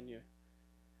God within you.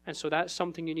 And so that's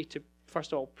something you need to,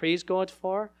 first of all, praise God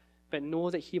for, but know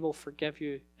that he will forgive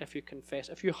you if you confess.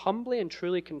 If you humbly and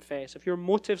truly confess, if your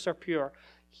motives are pure,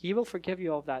 he will forgive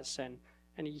you of that sin,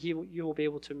 and you will be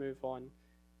able to move on.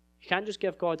 You can't just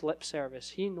give God lip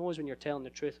service. He knows when you're telling the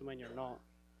truth and when you're not.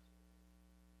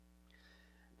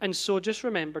 And so just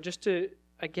remember, just to,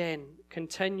 again,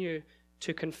 continue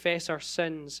to confess our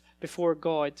sins before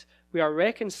God. We are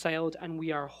reconciled and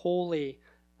we are holy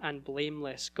and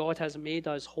blameless. God has made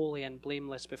us holy and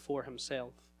blameless before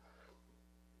himself.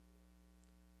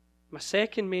 My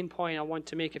second main point I want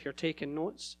to make, if you're taking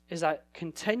notes, is that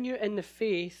continue in the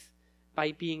faith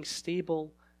by being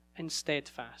stable and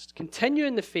steadfast. Continue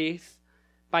in the faith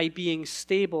by being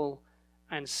stable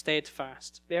and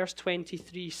steadfast. Verse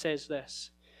 23 says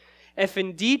this: if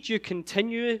indeed you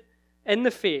continue in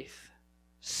the faith,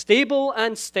 stable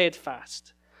and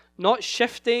steadfast, not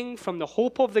shifting from the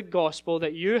hope of the gospel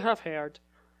that you have heard,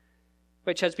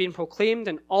 which has been proclaimed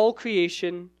in all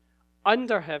creation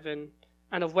under heaven,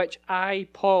 and of which I,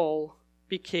 Paul,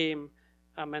 became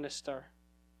a minister.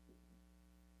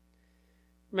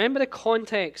 Remember the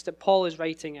context that Paul is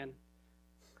writing in.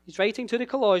 He's writing to the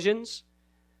Colossians.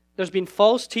 There's been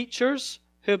false teachers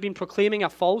who have been proclaiming a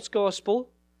false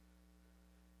gospel.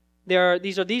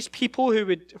 These are these people who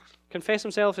would confess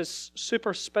themselves as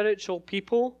super spiritual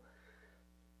people.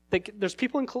 There's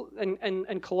people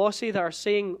in Colossae that are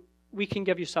saying, we can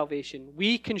give you salvation.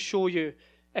 We can show you,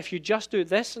 if you just do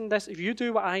this and this, if you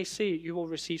do what I say, you will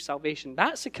receive salvation.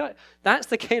 That's the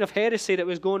kind of heresy that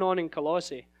was going on in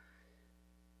Colossae.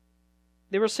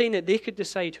 They were saying that they could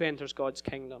decide who enters God's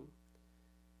kingdom.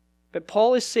 But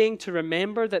Paul is saying to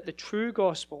remember that the true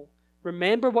gospel,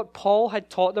 remember what Paul had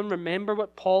taught them, remember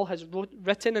what Paul has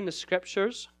written in the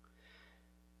scriptures.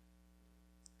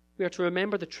 We are to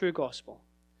remember the true gospel.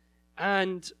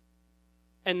 And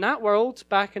in that world,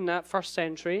 back in that first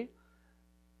century,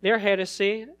 their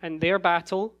heresy and their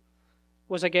battle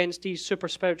was against these super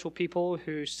spiritual people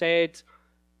who said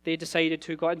they decided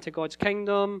who got into God's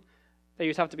kingdom, that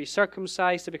you'd have to be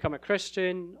circumcised to become a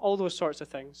Christian, all those sorts of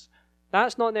things.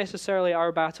 That's not necessarily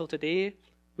our battle today.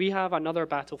 We have another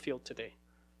battlefield today.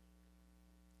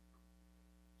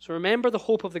 So remember the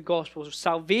hope of the gospel.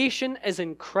 Salvation is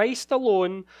in Christ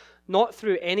alone, not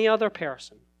through any other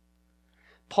person.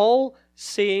 Paul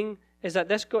saying is that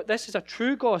this is a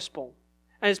true gospel,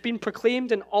 and it's been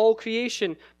proclaimed in all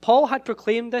creation. Paul had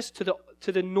proclaimed this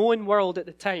to the known world at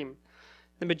the time.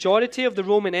 The majority of the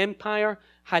Roman Empire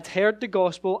had heard the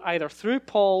gospel either through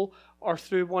Paul or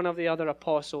through one of the other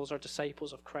apostles or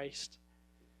disciples of Christ.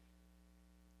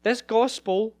 This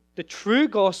gospel, the true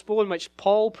gospel in which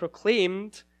Paul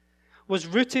proclaimed, was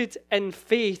rooted in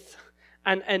faith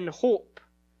and in hope.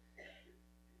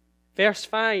 Verse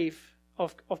 5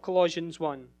 of Colossians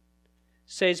 1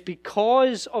 says,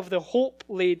 because of the hope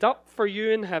laid up for you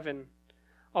in heaven,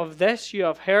 of this you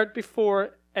have heard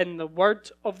before in the word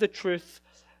of the truth,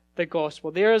 the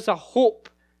gospel. There is a hope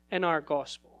in our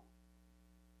gospel.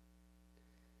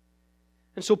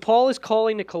 And so Paul is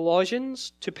calling the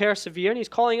Colossians to persevere, and he's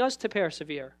calling us to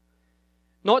persevere.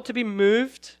 Not to be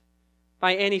moved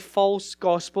by any false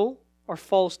gospel or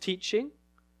false teaching,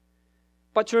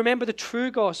 but to remember the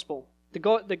true gospel, the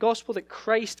gospel that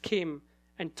Christ came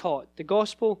and taught, the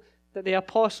gospel that the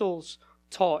apostles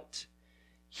taught.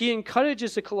 He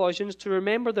encourages the Colossians to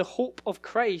remember the hope of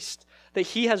Christ, that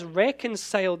he has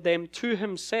reconciled them to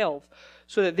himself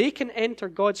so that they can enter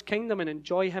God's kingdom and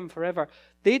enjoy him forever.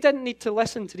 They didn't need to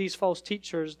listen to these false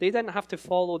teachers. They didn't have to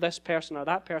follow this person or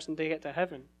that person to get to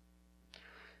heaven.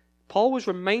 Paul was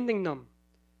reminding them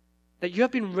that you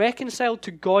have been reconciled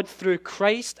to God through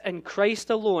Christ and Christ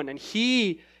alone, and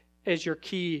he is your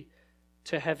key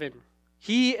to heaven.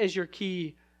 He is your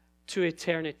key to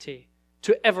eternity,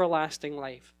 to everlasting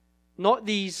life. Not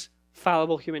these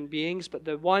fallible human beings, but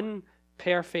the one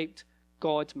perfect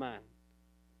God-man,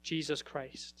 Jesus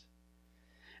Christ.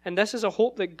 And this is a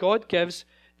hope that God gives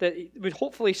that would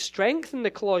hopefully strengthen the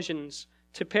Colossians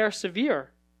to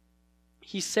persevere.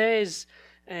 He says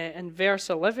in verse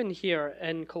 11 here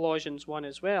in Colossians 1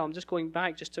 as well. I'm just going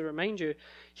back just to remind you.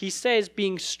 He says,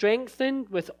 being strengthened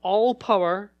with all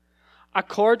power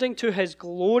according to his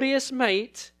glorious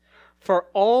might for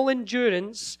all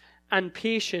endurance and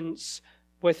patience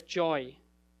with joy.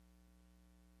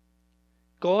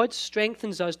 God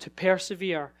strengthens us to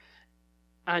persevere.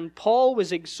 And Paul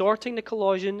was exhorting the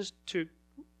Colossians to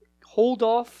hold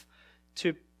off,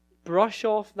 to brush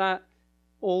off that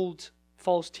old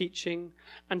false teaching,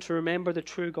 and to remember the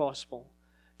true gospel.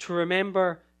 To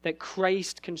remember that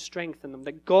Christ can strengthen them,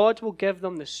 that God will give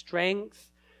them the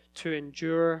strength to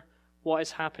endure what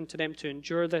has happened to them, to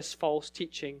endure this false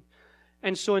teaching.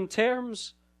 And so in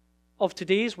terms of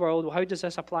today's world, well, how does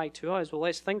this apply to us? Well,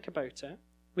 let's think about it.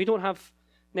 We don't have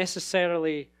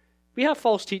necessarily, we have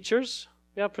false teachers,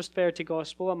 we have prosperity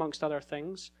gospel amongst other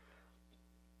things.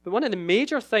 But one of the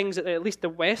major things that at least the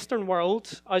Western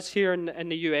world, us here in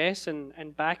the US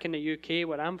and back in the UK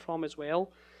where I'm from as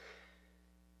well,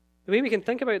 the way we can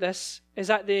think about this is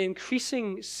that the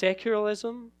increasing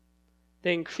secularism,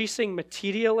 the increasing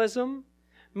materialism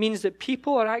means that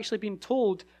people are actually being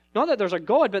told not that there's a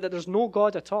God, but that there's no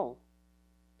God at all.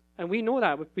 And we know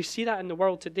that. We see that in the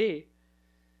world today.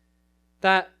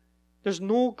 That there's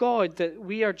no God, that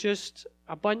we are just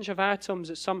a bunch of atoms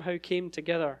that somehow came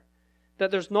together.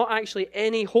 That there's not actually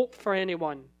any hope for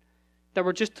anyone. That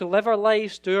we're just to live our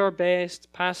lives, do our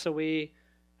best, pass away,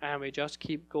 and we just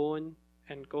keep going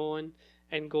and going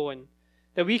and going.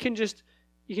 That we can just,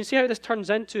 you can see how this turns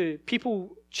into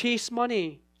people chase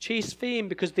money, chase fame,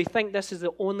 because they think this is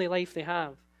the only life they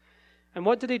have. And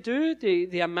what do?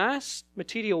 They amass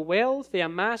material wealth, they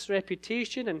amass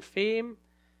reputation and fame,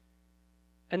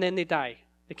 and then they die.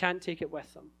 They can't take it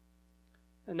with them.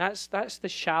 And that's the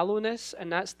shallowness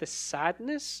and that's the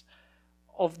sadness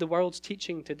of the world's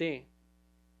teaching today.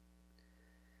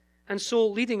 And so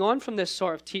leading on from this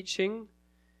sort of teaching,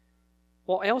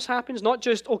 what else happens? Not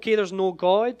just, okay, there's no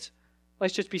God,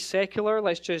 let's just be secular,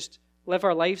 let's just live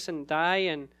our lives and die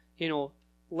and,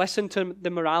 listen to the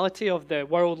morality of the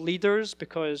world leaders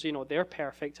because, they're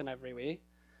perfect in every way.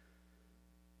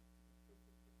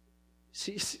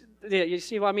 You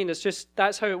see what I mean? It's just,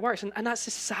 that's how it works. And that's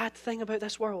the sad thing about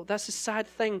this world. That's the sad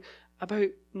thing about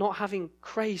not having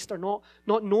Christ or not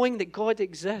knowing that God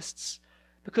exists,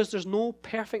 because there's no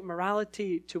perfect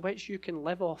morality to which you can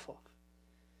live off of.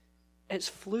 It's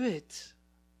fluid,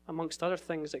 amongst other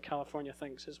things that California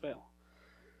thinks as well.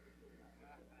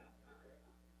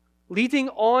 Leading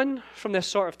on from this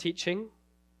sort of teaching,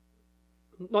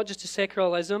 not just to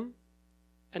secularism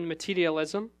and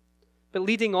materialism, but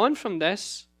leading on from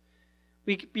this,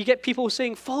 we get people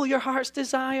saying, follow your heart's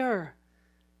desire.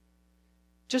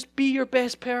 Just be your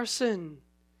best person.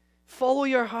 Follow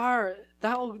your heart.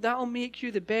 That'll make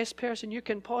you the best person you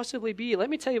can possibly be. Let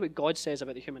me tell you what God says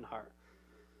about the human heart.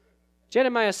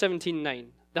 Jeremiah 17:9.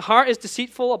 The heart is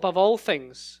deceitful above all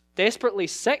things, desperately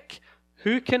sick.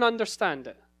 Who can understand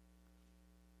it?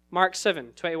 Mark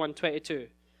 7:21-22.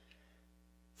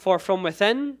 For from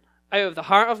within, out of the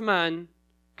heart of man,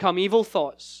 come evil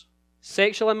thoughts,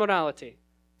 sexual immorality,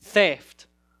 theft,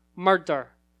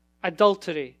 murder,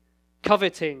 adultery,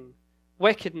 coveting,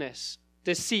 wickedness,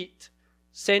 deceit,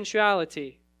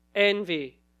 sensuality,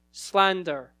 envy,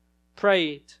 slander,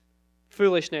 pride,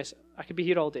 foolishness. I could be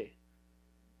here all day.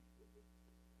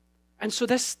 And so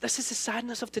this is the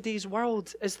sadness of today's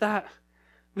world, is that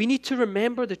we need to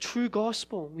remember the true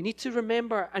gospel. We need to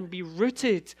remember and be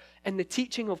rooted in the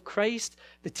teaching of Christ,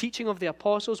 the teaching of the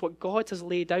apostles, what God has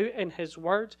laid out in His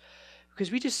Word. Because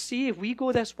we just see, if we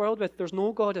go this world with there's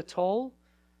no God at all,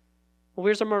 well,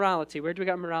 where's our morality? Where do we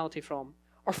get our morality from?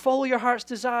 Or follow your heart's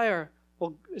desire.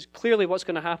 Well, it's clearly what's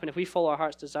going to happen if we follow our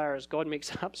heart's desires. God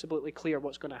makes absolutely clear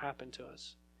what's going to happen to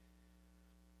us.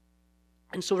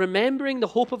 And so remembering the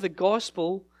hope of the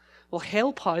gospel will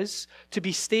help us to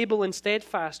be stable and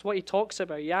steadfast. What he talks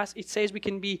about, he says we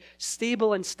can be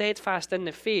stable and steadfast in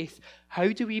the faith. How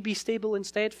do we be stable and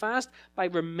steadfast? By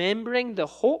remembering the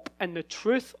hope and the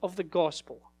truth of the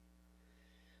gospel.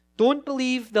 Don't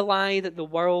believe the lie that the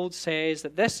world says,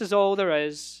 that this is all there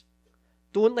is.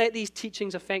 Don't let these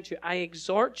teachings affect you. I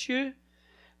exhort you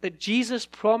that Jesus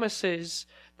promises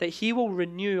that he will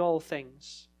renew all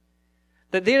things.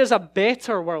 That there is a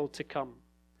better world to come.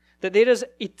 That there is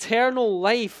eternal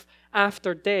life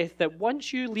after death. That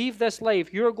once you leave this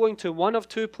life, you're going to one of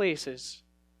two places.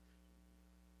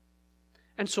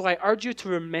 And so I urge you to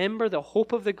remember the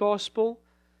hope of the gospel,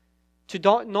 to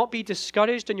not be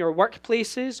discouraged in your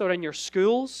workplaces or in your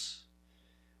schools,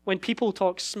 when people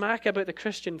talk smack about the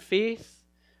Christian faith,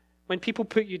 when people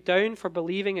put you down for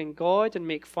believing in God and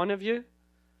make fun of you.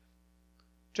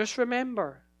 Just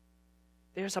remember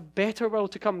There's a better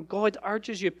world to come. God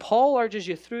urges you, Paul urges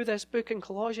you through this book in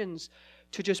Colossians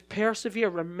to just persevere.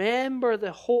 Remember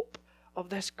the hope of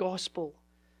this gospel,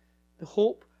 the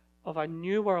hope of a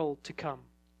new world to come,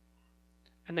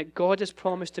 and that God has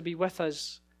promised to be with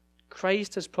us.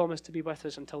 Christ has promised to be with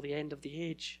us until the end of the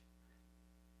age.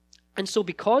 And so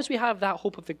because we have that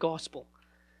hope of the gospel,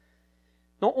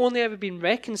 not only have we been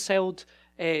reconciled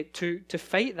to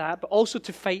fight that, but also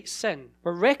to fight sin.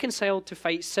 We're reconciled to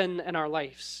fight sin in our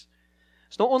lives.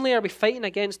 So not only are we fighting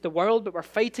against the world, but we're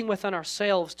fighting within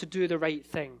ourselves to do the right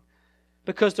thing.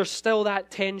 Because there's still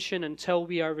that tension until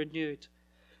we are renewed.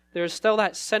 There's still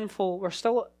that we're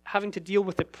still having to deal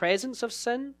with the presence of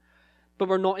sin, but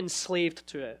we're not enslaved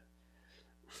to it.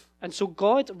 And so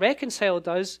God reconciled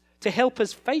us to help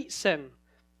us fight sin.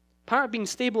 Part of being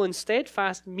stable and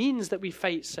steadfast means that we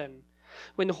fight sin.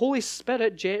 When the Holy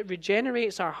Spirit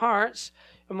regenerates our hearts,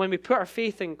 and when we put our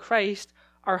faith in Christ,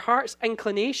 our heart's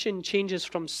inclination changes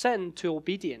from sin to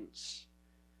obedience.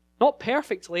 Not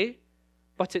perfectly,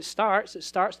 but it starts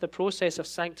the process of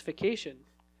sanctification.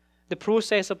 The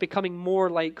process of becoming more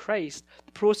like Christ.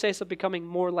 The process of becoming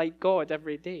more like God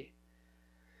every day.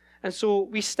 And so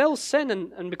we still sin,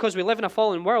 and because we live in a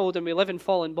fallen world and we live in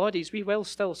fallen bodies, we will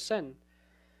still sin.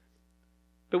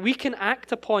 But we can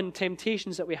act upon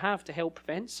temptations that we have to help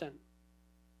prevent sin.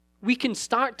 We can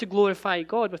start to glorify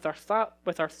God with our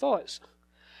thoughts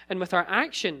and with our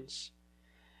actions.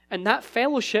 And that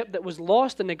fellowship that was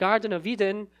lost in the Garden of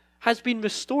Eden has been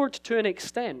restored to an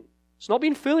extent. It's not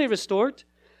been fully restored,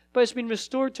 but it's been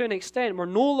restored to an extent. We're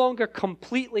no longer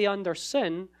completely under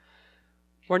sin.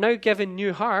 We're now given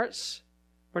new hearts.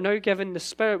 We're now given the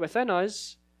Spirit within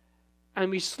us. And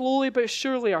we slowly but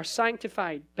surely are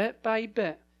sanctified bit by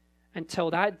bit until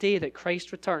that day that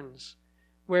Christ returns,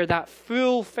 where that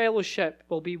full fellowship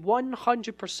will be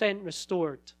 100%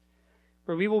 restored,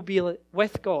 where we will be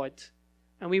with God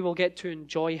and we will get to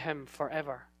enjoy Him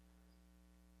forever.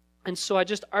 And so I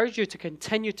just urge you to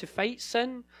continue to fight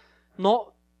sin,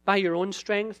 not by your own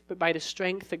strength, but by the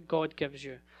strength that God gives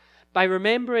you. By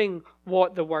remembering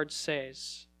what the Word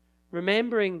says,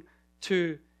 remembering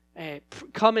to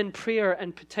come in prayer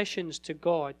and petitions to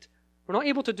God. We're not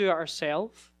able to do it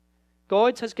ourselves.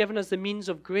 God has given us the means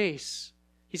of grace.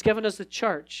 He's given us the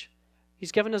church.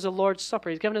 He's given us the Lord's Supper.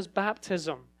 He's given us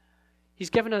baptism. He's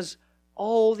given us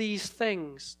all these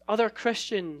things, other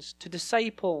Christians to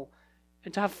disciple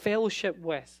and to have fellowship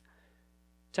with,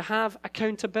 to have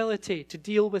accountability, to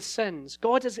deal with sins.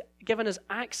 God has given us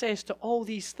access to all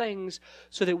these things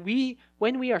so that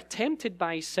when we are tempted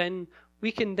by sin,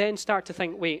 we can then start to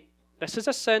think, wait, this is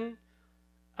a sin.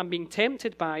 I'm being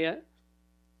tempted by it.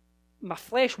 My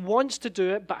flesh wants to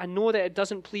do it, but I know that it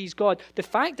doesn't please God. The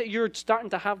fact that you're starting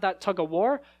to have that tug of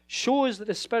war shows that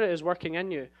the Spirit is working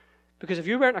in you. Because if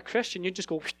you weren't a Christian, you'd just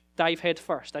go dive head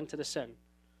first into the sin.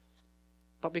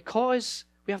 But because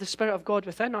we have the Spirit of God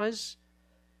within us,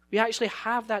 we actually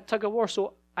have that tug of war.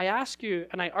 So I ask you,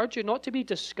 and I urge you not to be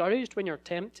discouraged when you're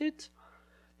tempted.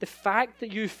 The fact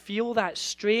that you feel that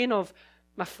strain of,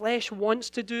 my flesh wants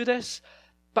to do this,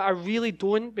 but I really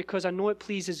don't because I know it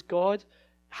pleases God.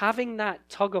 Having that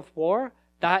tug of war,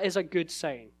 that is a good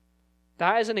sign.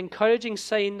 That is an encouraging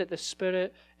sign that the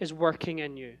Spirit is working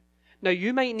in you. Now,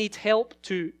 you might need help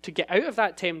to get out of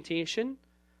that temptation,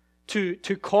 to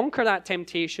conquer that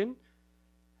temptation,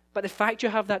 but the fact you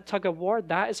have that tug of war,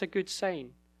 that is a good sign.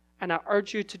 And I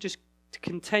urge you to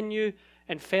continue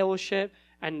in fellowship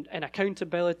and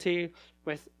accountability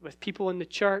with people in the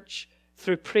church,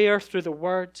 through prayer, through the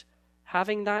Word.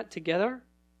 Having that together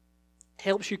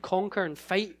helps you conquer and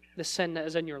fight the sin that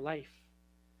is in your life.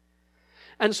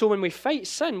 And so when we fight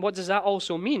sin, what does that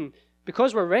also mean?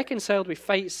 Because we're reconciled, we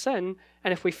fight sin.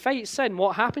 And if we fight sin,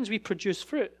 what happens? We produce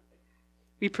fruit.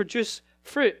 We produce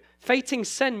fruit. Fighting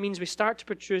sin means we start to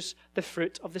produce the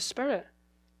fruit of the Spirit.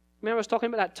 Remember I was talking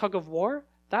about that tug of war?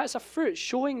 That's a fruit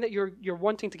showing that you're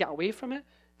wanting to get away from it.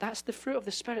 That's the fruit of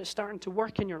the Spirit starting to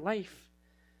work in your life.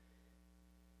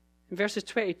 In verses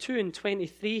 22 and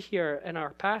 23 here in our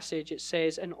passage, it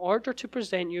says, in order to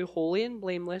present you holy and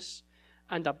blameless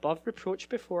and above reproach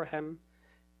before Him,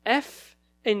 if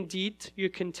indeed you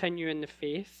continue in the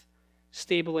faith,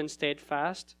 stable and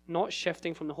steadfast, not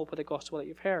shifting from the hope of the gospel that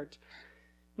you've heard.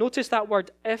 Notice that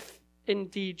word, if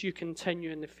indeed you continue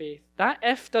in the faith. That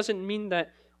if doesn't mean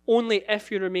that only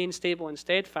if you remain stable and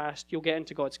steadfast, you'll get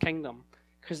into God's kingdom.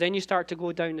 Because then you start to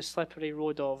go down the slippery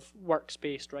road of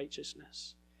works-based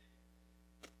righteousness.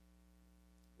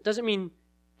 It doesn't mean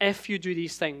if you do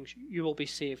these things, you will be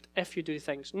saved. If you do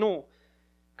things. No.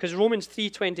 Because Romans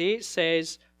 3:28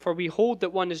 says, For we hold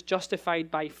that one is justified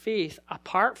by faith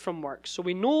apart from works. So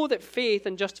we know that faith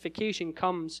and justification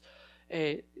comes.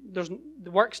 The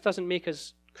works doesn't make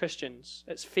us Christians.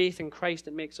 It's faith in Christ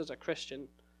that makes us a Christian.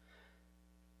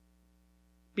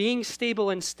 Being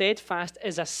stable and steadfast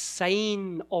is a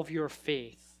sign of your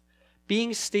faith.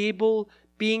 Being stable,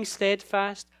 being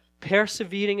steadfast,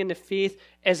 persevering in the faith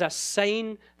is a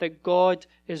sign that God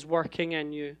is working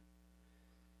in you.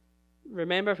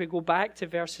 Remember, if we go back to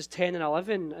verses 10 and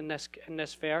 11 in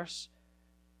this verse,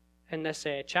 in this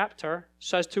chapter,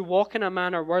 so as to walk in a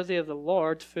manner worthy of the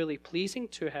Lord, fully pleasing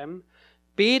to him,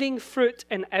 bearing fruit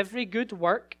in every good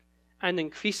work, and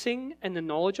increasing in the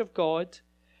knowledge of God,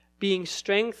 being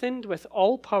strengthened with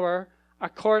all power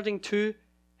according to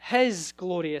his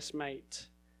glorious might,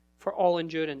 for all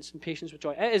endurance and patience with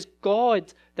joy. It is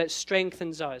God that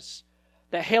strengthens us,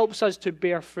 that helps us to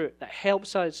bear fruit, that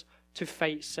helps us to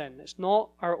fight sin. It's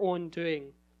not our own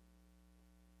doing.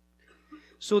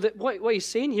 So that what he's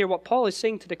saying here, what Paul is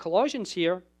saying to the Colossians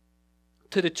here,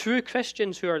 to the true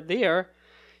Christians who are there,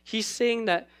 he's saying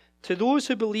that to those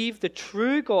who believe the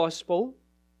true gospel,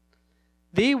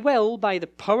 they will, by the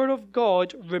power of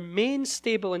God, remain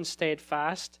stable and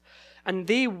steadfast, and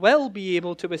they will be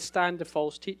able to withstand the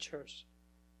false teachers.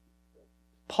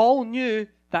 Paul knew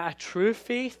that a true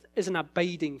faith is an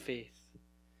abiding faith,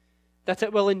 that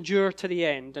it will endure to the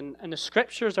end. And the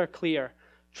scriptures are clear.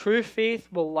 True faith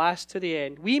will last to the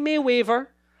end. We may waver.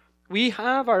 We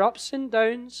have our ups and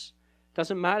downs.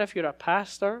 Doesn't matter if you're a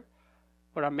pastor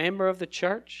or a member of the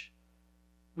church.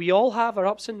 We all have our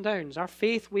ups and downs. Our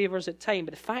faith wavers at times.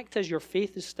 But the fact is, your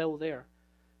faith is still there.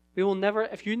 We will never,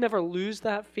 if you never lose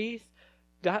that faith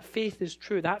is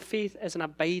true. That faith is an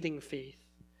abiding faith.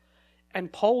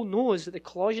 And Paul knows that the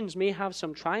Colossians may have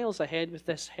some trials ahead with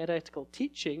this heretical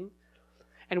teaching.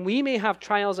 And we may have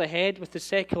trials ahead with the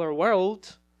secular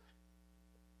world.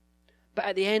 But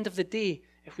at the end of the day,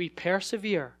 if we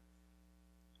persevere,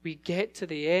 we get to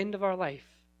the end of our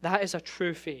life. That is a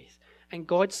true faith. And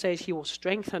God says he will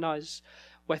strengthen us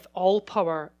with all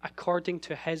power according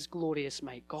to his glorious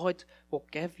might. God will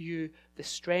give you the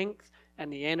strength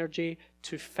and the energy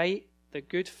to fight the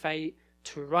good fight,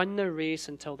 to run the race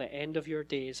until the end of your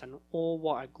days. And oh,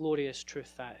 what a glorious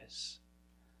truth that is.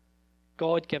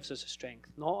 God gives us the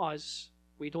strength, not us.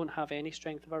 We don't have any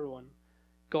strength of our own.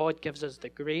 God gives us the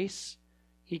grace.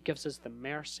 He gives us the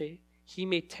mercy. He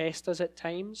may test us at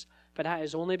times, but that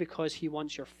is only because he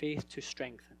wants your faith to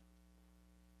strengthen.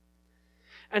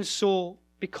 And so,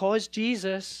 because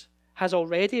Jesus has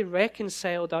already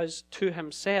reconciled us to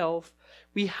himself,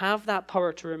 we have that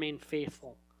power to remain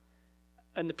faithful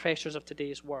in the pressures of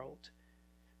today's world.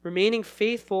 Remaining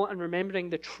faithful and remembering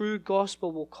the true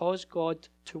gospel will cause God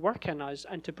to work in us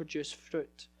and to produce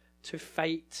fruit, to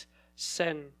fight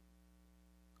sin.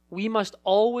 We must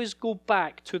always go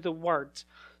back to the Word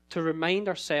to remind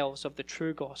ourselves of the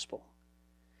true gospel.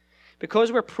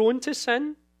 Because we're prone to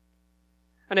sin,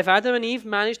 and if Adam and Eve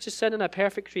managed to sin in a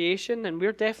perfect creation, then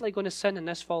we're definitely going to sin in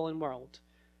this fallen world.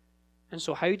 And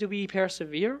so how do we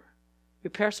persevere? We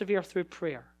persevere through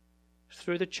prayer,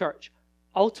 through the church,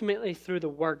 ultimately through the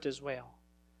Word as well.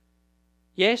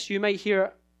 Yes, you might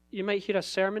hear a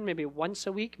sermon maybe once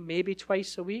a week, maybe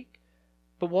twice a week.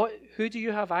 But who do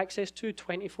you have access to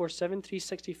 24/7,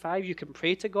 365? You can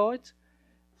pray to God,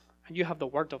 and you have the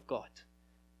Word of God.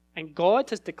 And God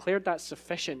has declared that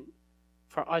sufficient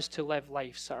for us to live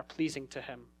lives that are pleasing to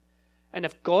him. And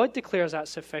if God declares that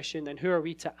sufficient, then who are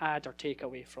we to add or take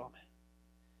away from it?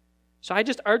 So I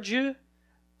just urge you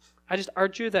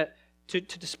that to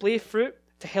display fruit,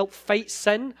 to help fight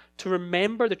sin, to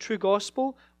remember the true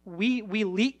gospel. We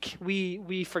leak,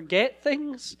 we forget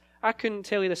things. I couldn't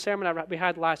tell you the sermon we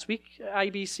had last week at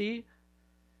IBC.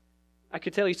 I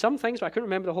could tell you some things, but I couldn't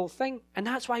remember the whole thing. And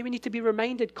that's why we need to be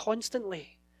reminded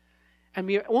constantly.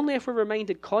 And only if we're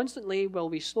reminded constantly will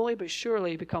we slowly but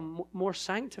surely become more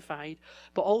sanctified,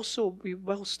 but also we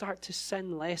will start to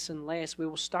sin less and less. We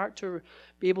will start to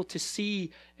be able to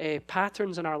see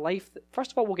patterns in our life.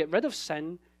 First of all, we'll get rid of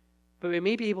sin, but we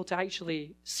may be able to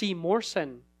actually see more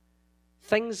sin.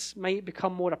 Things might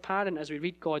become more apparent as we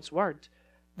read God's word.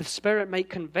 The Spirit might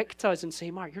convict us and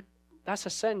say, Mark, that's a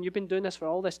sin. You've been doing this for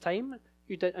all this time,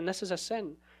 and this is a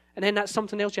sin. And then that's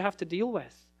something else you have to deal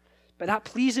with. But that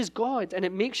pleases God, and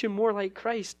it makes you more like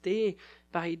Christ day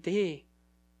by day.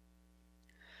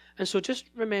 And so just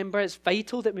remember, it's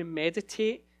vital that we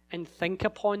meditate and think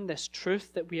upon this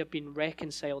truth that we have been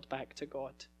reconciled back to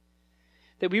God.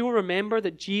 That we will remember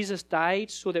that Jesus died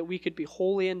so that we could be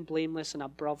holy and blameless and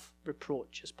above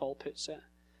reproach, as Paul puts it.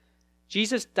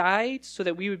 Jesus died so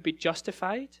that we would be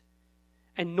justified.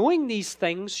 And knowing these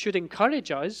things should encourage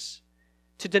us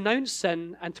to denounce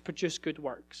sin and to produce good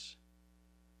works.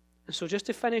 And so just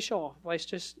to finish off, let's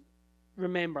just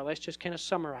remember, let's just kind of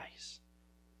summarize.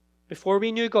 Before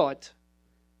we knew God,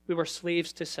 we were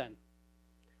slaves to sin.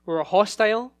 We were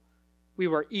hostile. We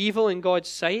were evil in God's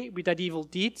sight. We did evil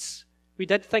deeds. We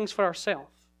did things for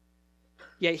ourselves.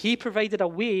 Yet He provided a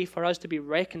way for us to be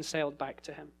reconciled back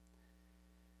to Him.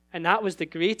 And that was the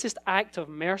greatest act of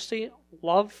mercy,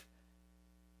 love,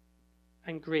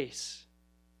 and grace.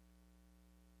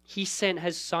 He sent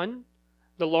His Son,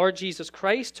 the Lord Jesus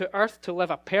Christ, to earth to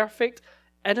live a perfect,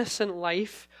 innocent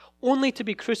life, only to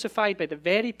be crucified by the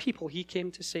very people He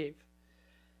came to save.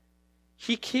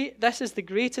 This is the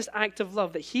greatest act of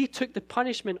love, that He took the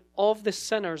punishment of the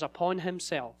sinners upon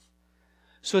Himself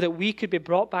so that we could be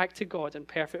brought back to God in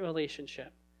perfect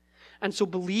relationship. And so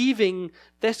believing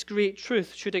this great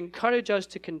truth should encourage us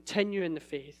to continue in the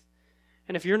faith.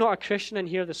 And if you're not a Christian in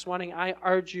here this morning, I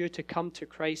urge you to come to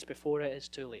Christ before it is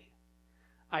too late.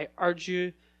 I urge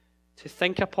you to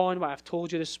think upon what I've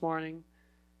told you this morning,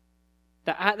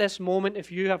 that at this moment,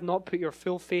 if you have not put your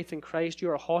full faith in Christ,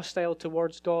 you are hostile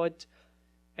towards God.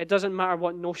 It doesn't matter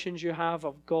what notions you have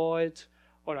of God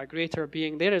or a greater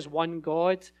being. There is one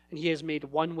God, and He has made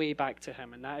one way back to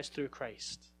Him, and that is through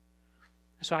Christ.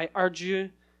 So I urge you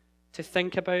to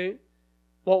think about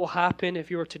what will happen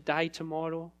if you were to die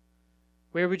tomorrow.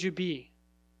 Where would you be?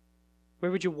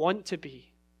 Where would you want to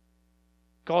be?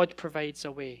 God provides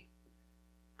a way.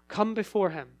 Come before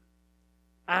Him.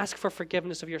 Ask for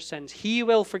forgiveness of your sins. He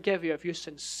will forgive you if you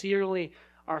sincerely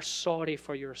are sorry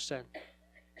for your sin.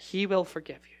 He will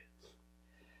forgive you.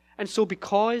 And so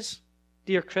because,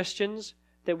 dear Christians,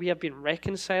 that we have been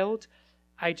reconciled,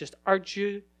 I just urge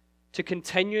you to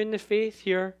continue in the faith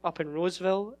here up in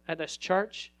Roseville at this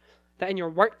church, that in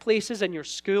your workplaces, in your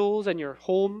schools, in your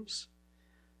homes,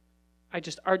 I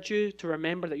just urge you to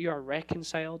remember that you are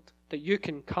reconciled, that you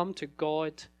can come to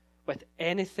God with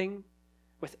anything,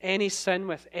 with any sin,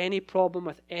 with any problem,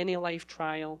 with any life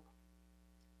trial,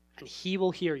 and He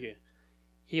will hear you.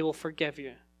 He will forgive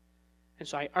you. And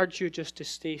so I urge you just to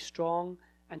stay strong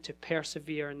and to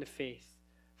persevere in the faith,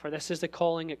 for this is the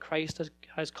calling that Christ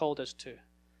has called us to.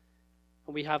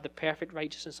 And we have the perfect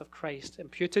righteousness of Christ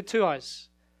imputed to us,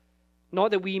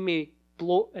 not that we may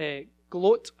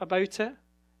gloat about it,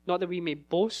 not that we may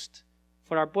boast,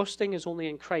 for our boasting is only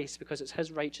in Christ because it's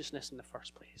His righteousness in the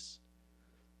first place.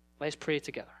 Let's pray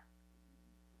together.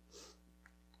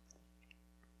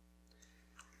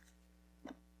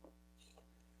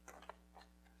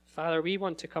 Father, we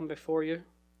want to come before you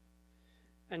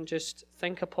and just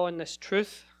think upon this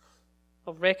truth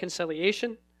of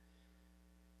reconciliation,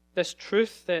 this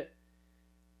truth that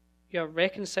you have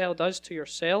reconciled us to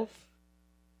yourself.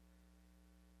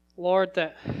 Lord,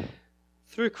 that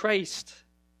through Christ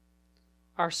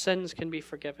our sins can be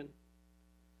forgiven.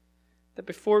 That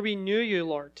before we knew you,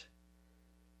 Lord,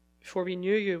 before we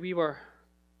knew you, we were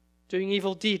doing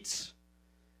evil deeds.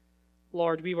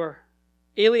 Lord, we were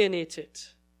alienated.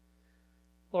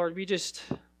 Lord, we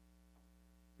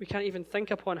can't even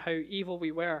think upon how evil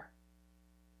we were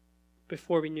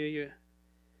before we knew you.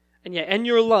 And yet in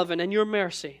your love and in your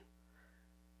mercy,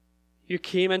 you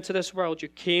came into this world. You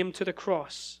came to the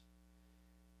cross.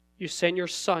 You sent your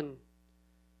Son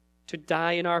to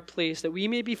die in our place that we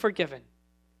may be forgiven,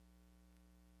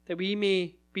 that we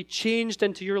may be changed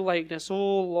into your likeness.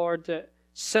 Oh, Lord, that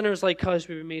sinners like us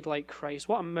would be made like Christ.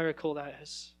 What a miracle that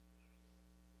is.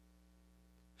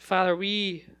 Father,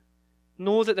 we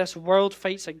know that this world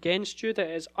fights against you, that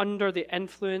it is under the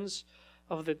influence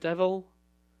of the devil,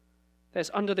 that it's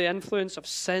under the influence of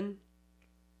sin,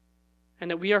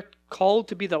 and that we are called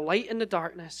to be the light in the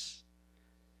darkness.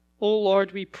 Oh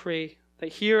Lord, we pray that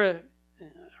here at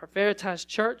our Veritas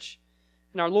Church,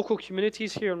 in our local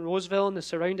communities here in Roseville and the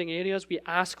surrounding areas, we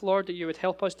ask, Lord, that you would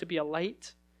help us to be a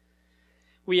light.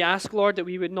 We ask, Lord, that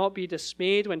we would not be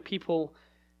dismayed when people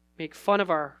make fun of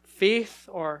our faith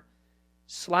or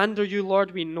slander you,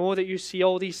 Lord. We know that you see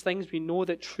all these things. We know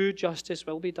that true justice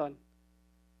will be done.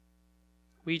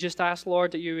 We just ask,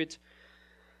 Lord, that you would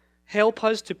help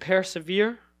us to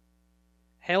persevere.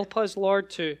 Help us, Lord,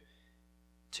 to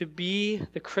be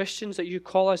the Christians that you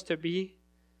call us to be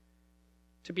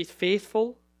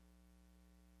faithful,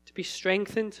 to be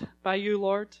strengthened by you,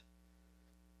 Lord.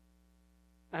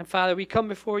 And Father, we come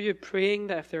before you praying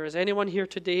that if there is anyone here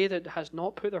today that has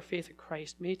not put their faith in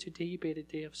Christ, may today be the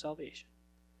day of salvation.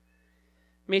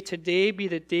 May today be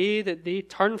the day that they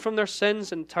turn from their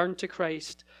sins and turn to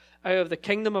Christ, out of the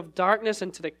kingdom of darkness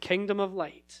into the kingdom of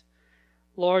light.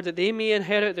 Lord, that they may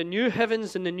inherit the new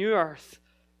heavens and the new earth.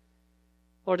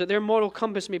 Lord, that their moral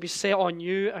compass may be set on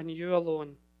you and you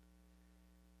alone.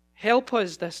 Help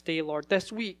us this day, Lord,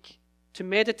 this week, to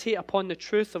meditate upon the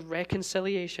truth of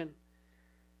reconciliation.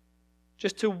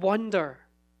 Just to wonder,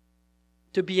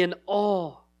 to be in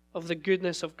awe of the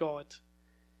goodness of God.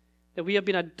 That we have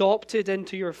been adopted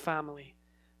into your family.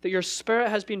 That your Spirit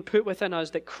has been put within us.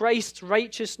 That Christ's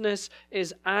righteousness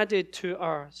is added to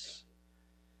ours.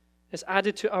 It's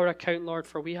added to our account, Lord,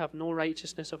 for we have no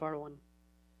righteousness of our own.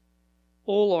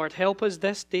 O Lord, help us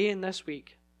this day and this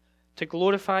week to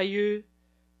glorify you,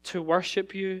 to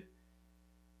worship you.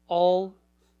 All,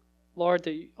 Lord,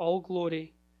 that all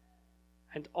glory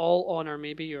and all honor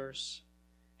may be yours.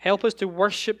 Help us to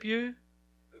worship you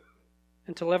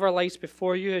and to live our lives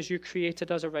before you as you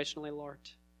created us originally, Lord.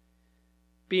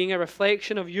 Being a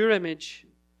reflection of your image,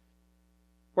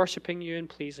 worshiping you and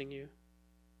pleasing you.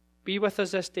 Be with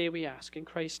us this day, we ask, in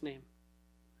Christ's name.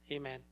 Amen.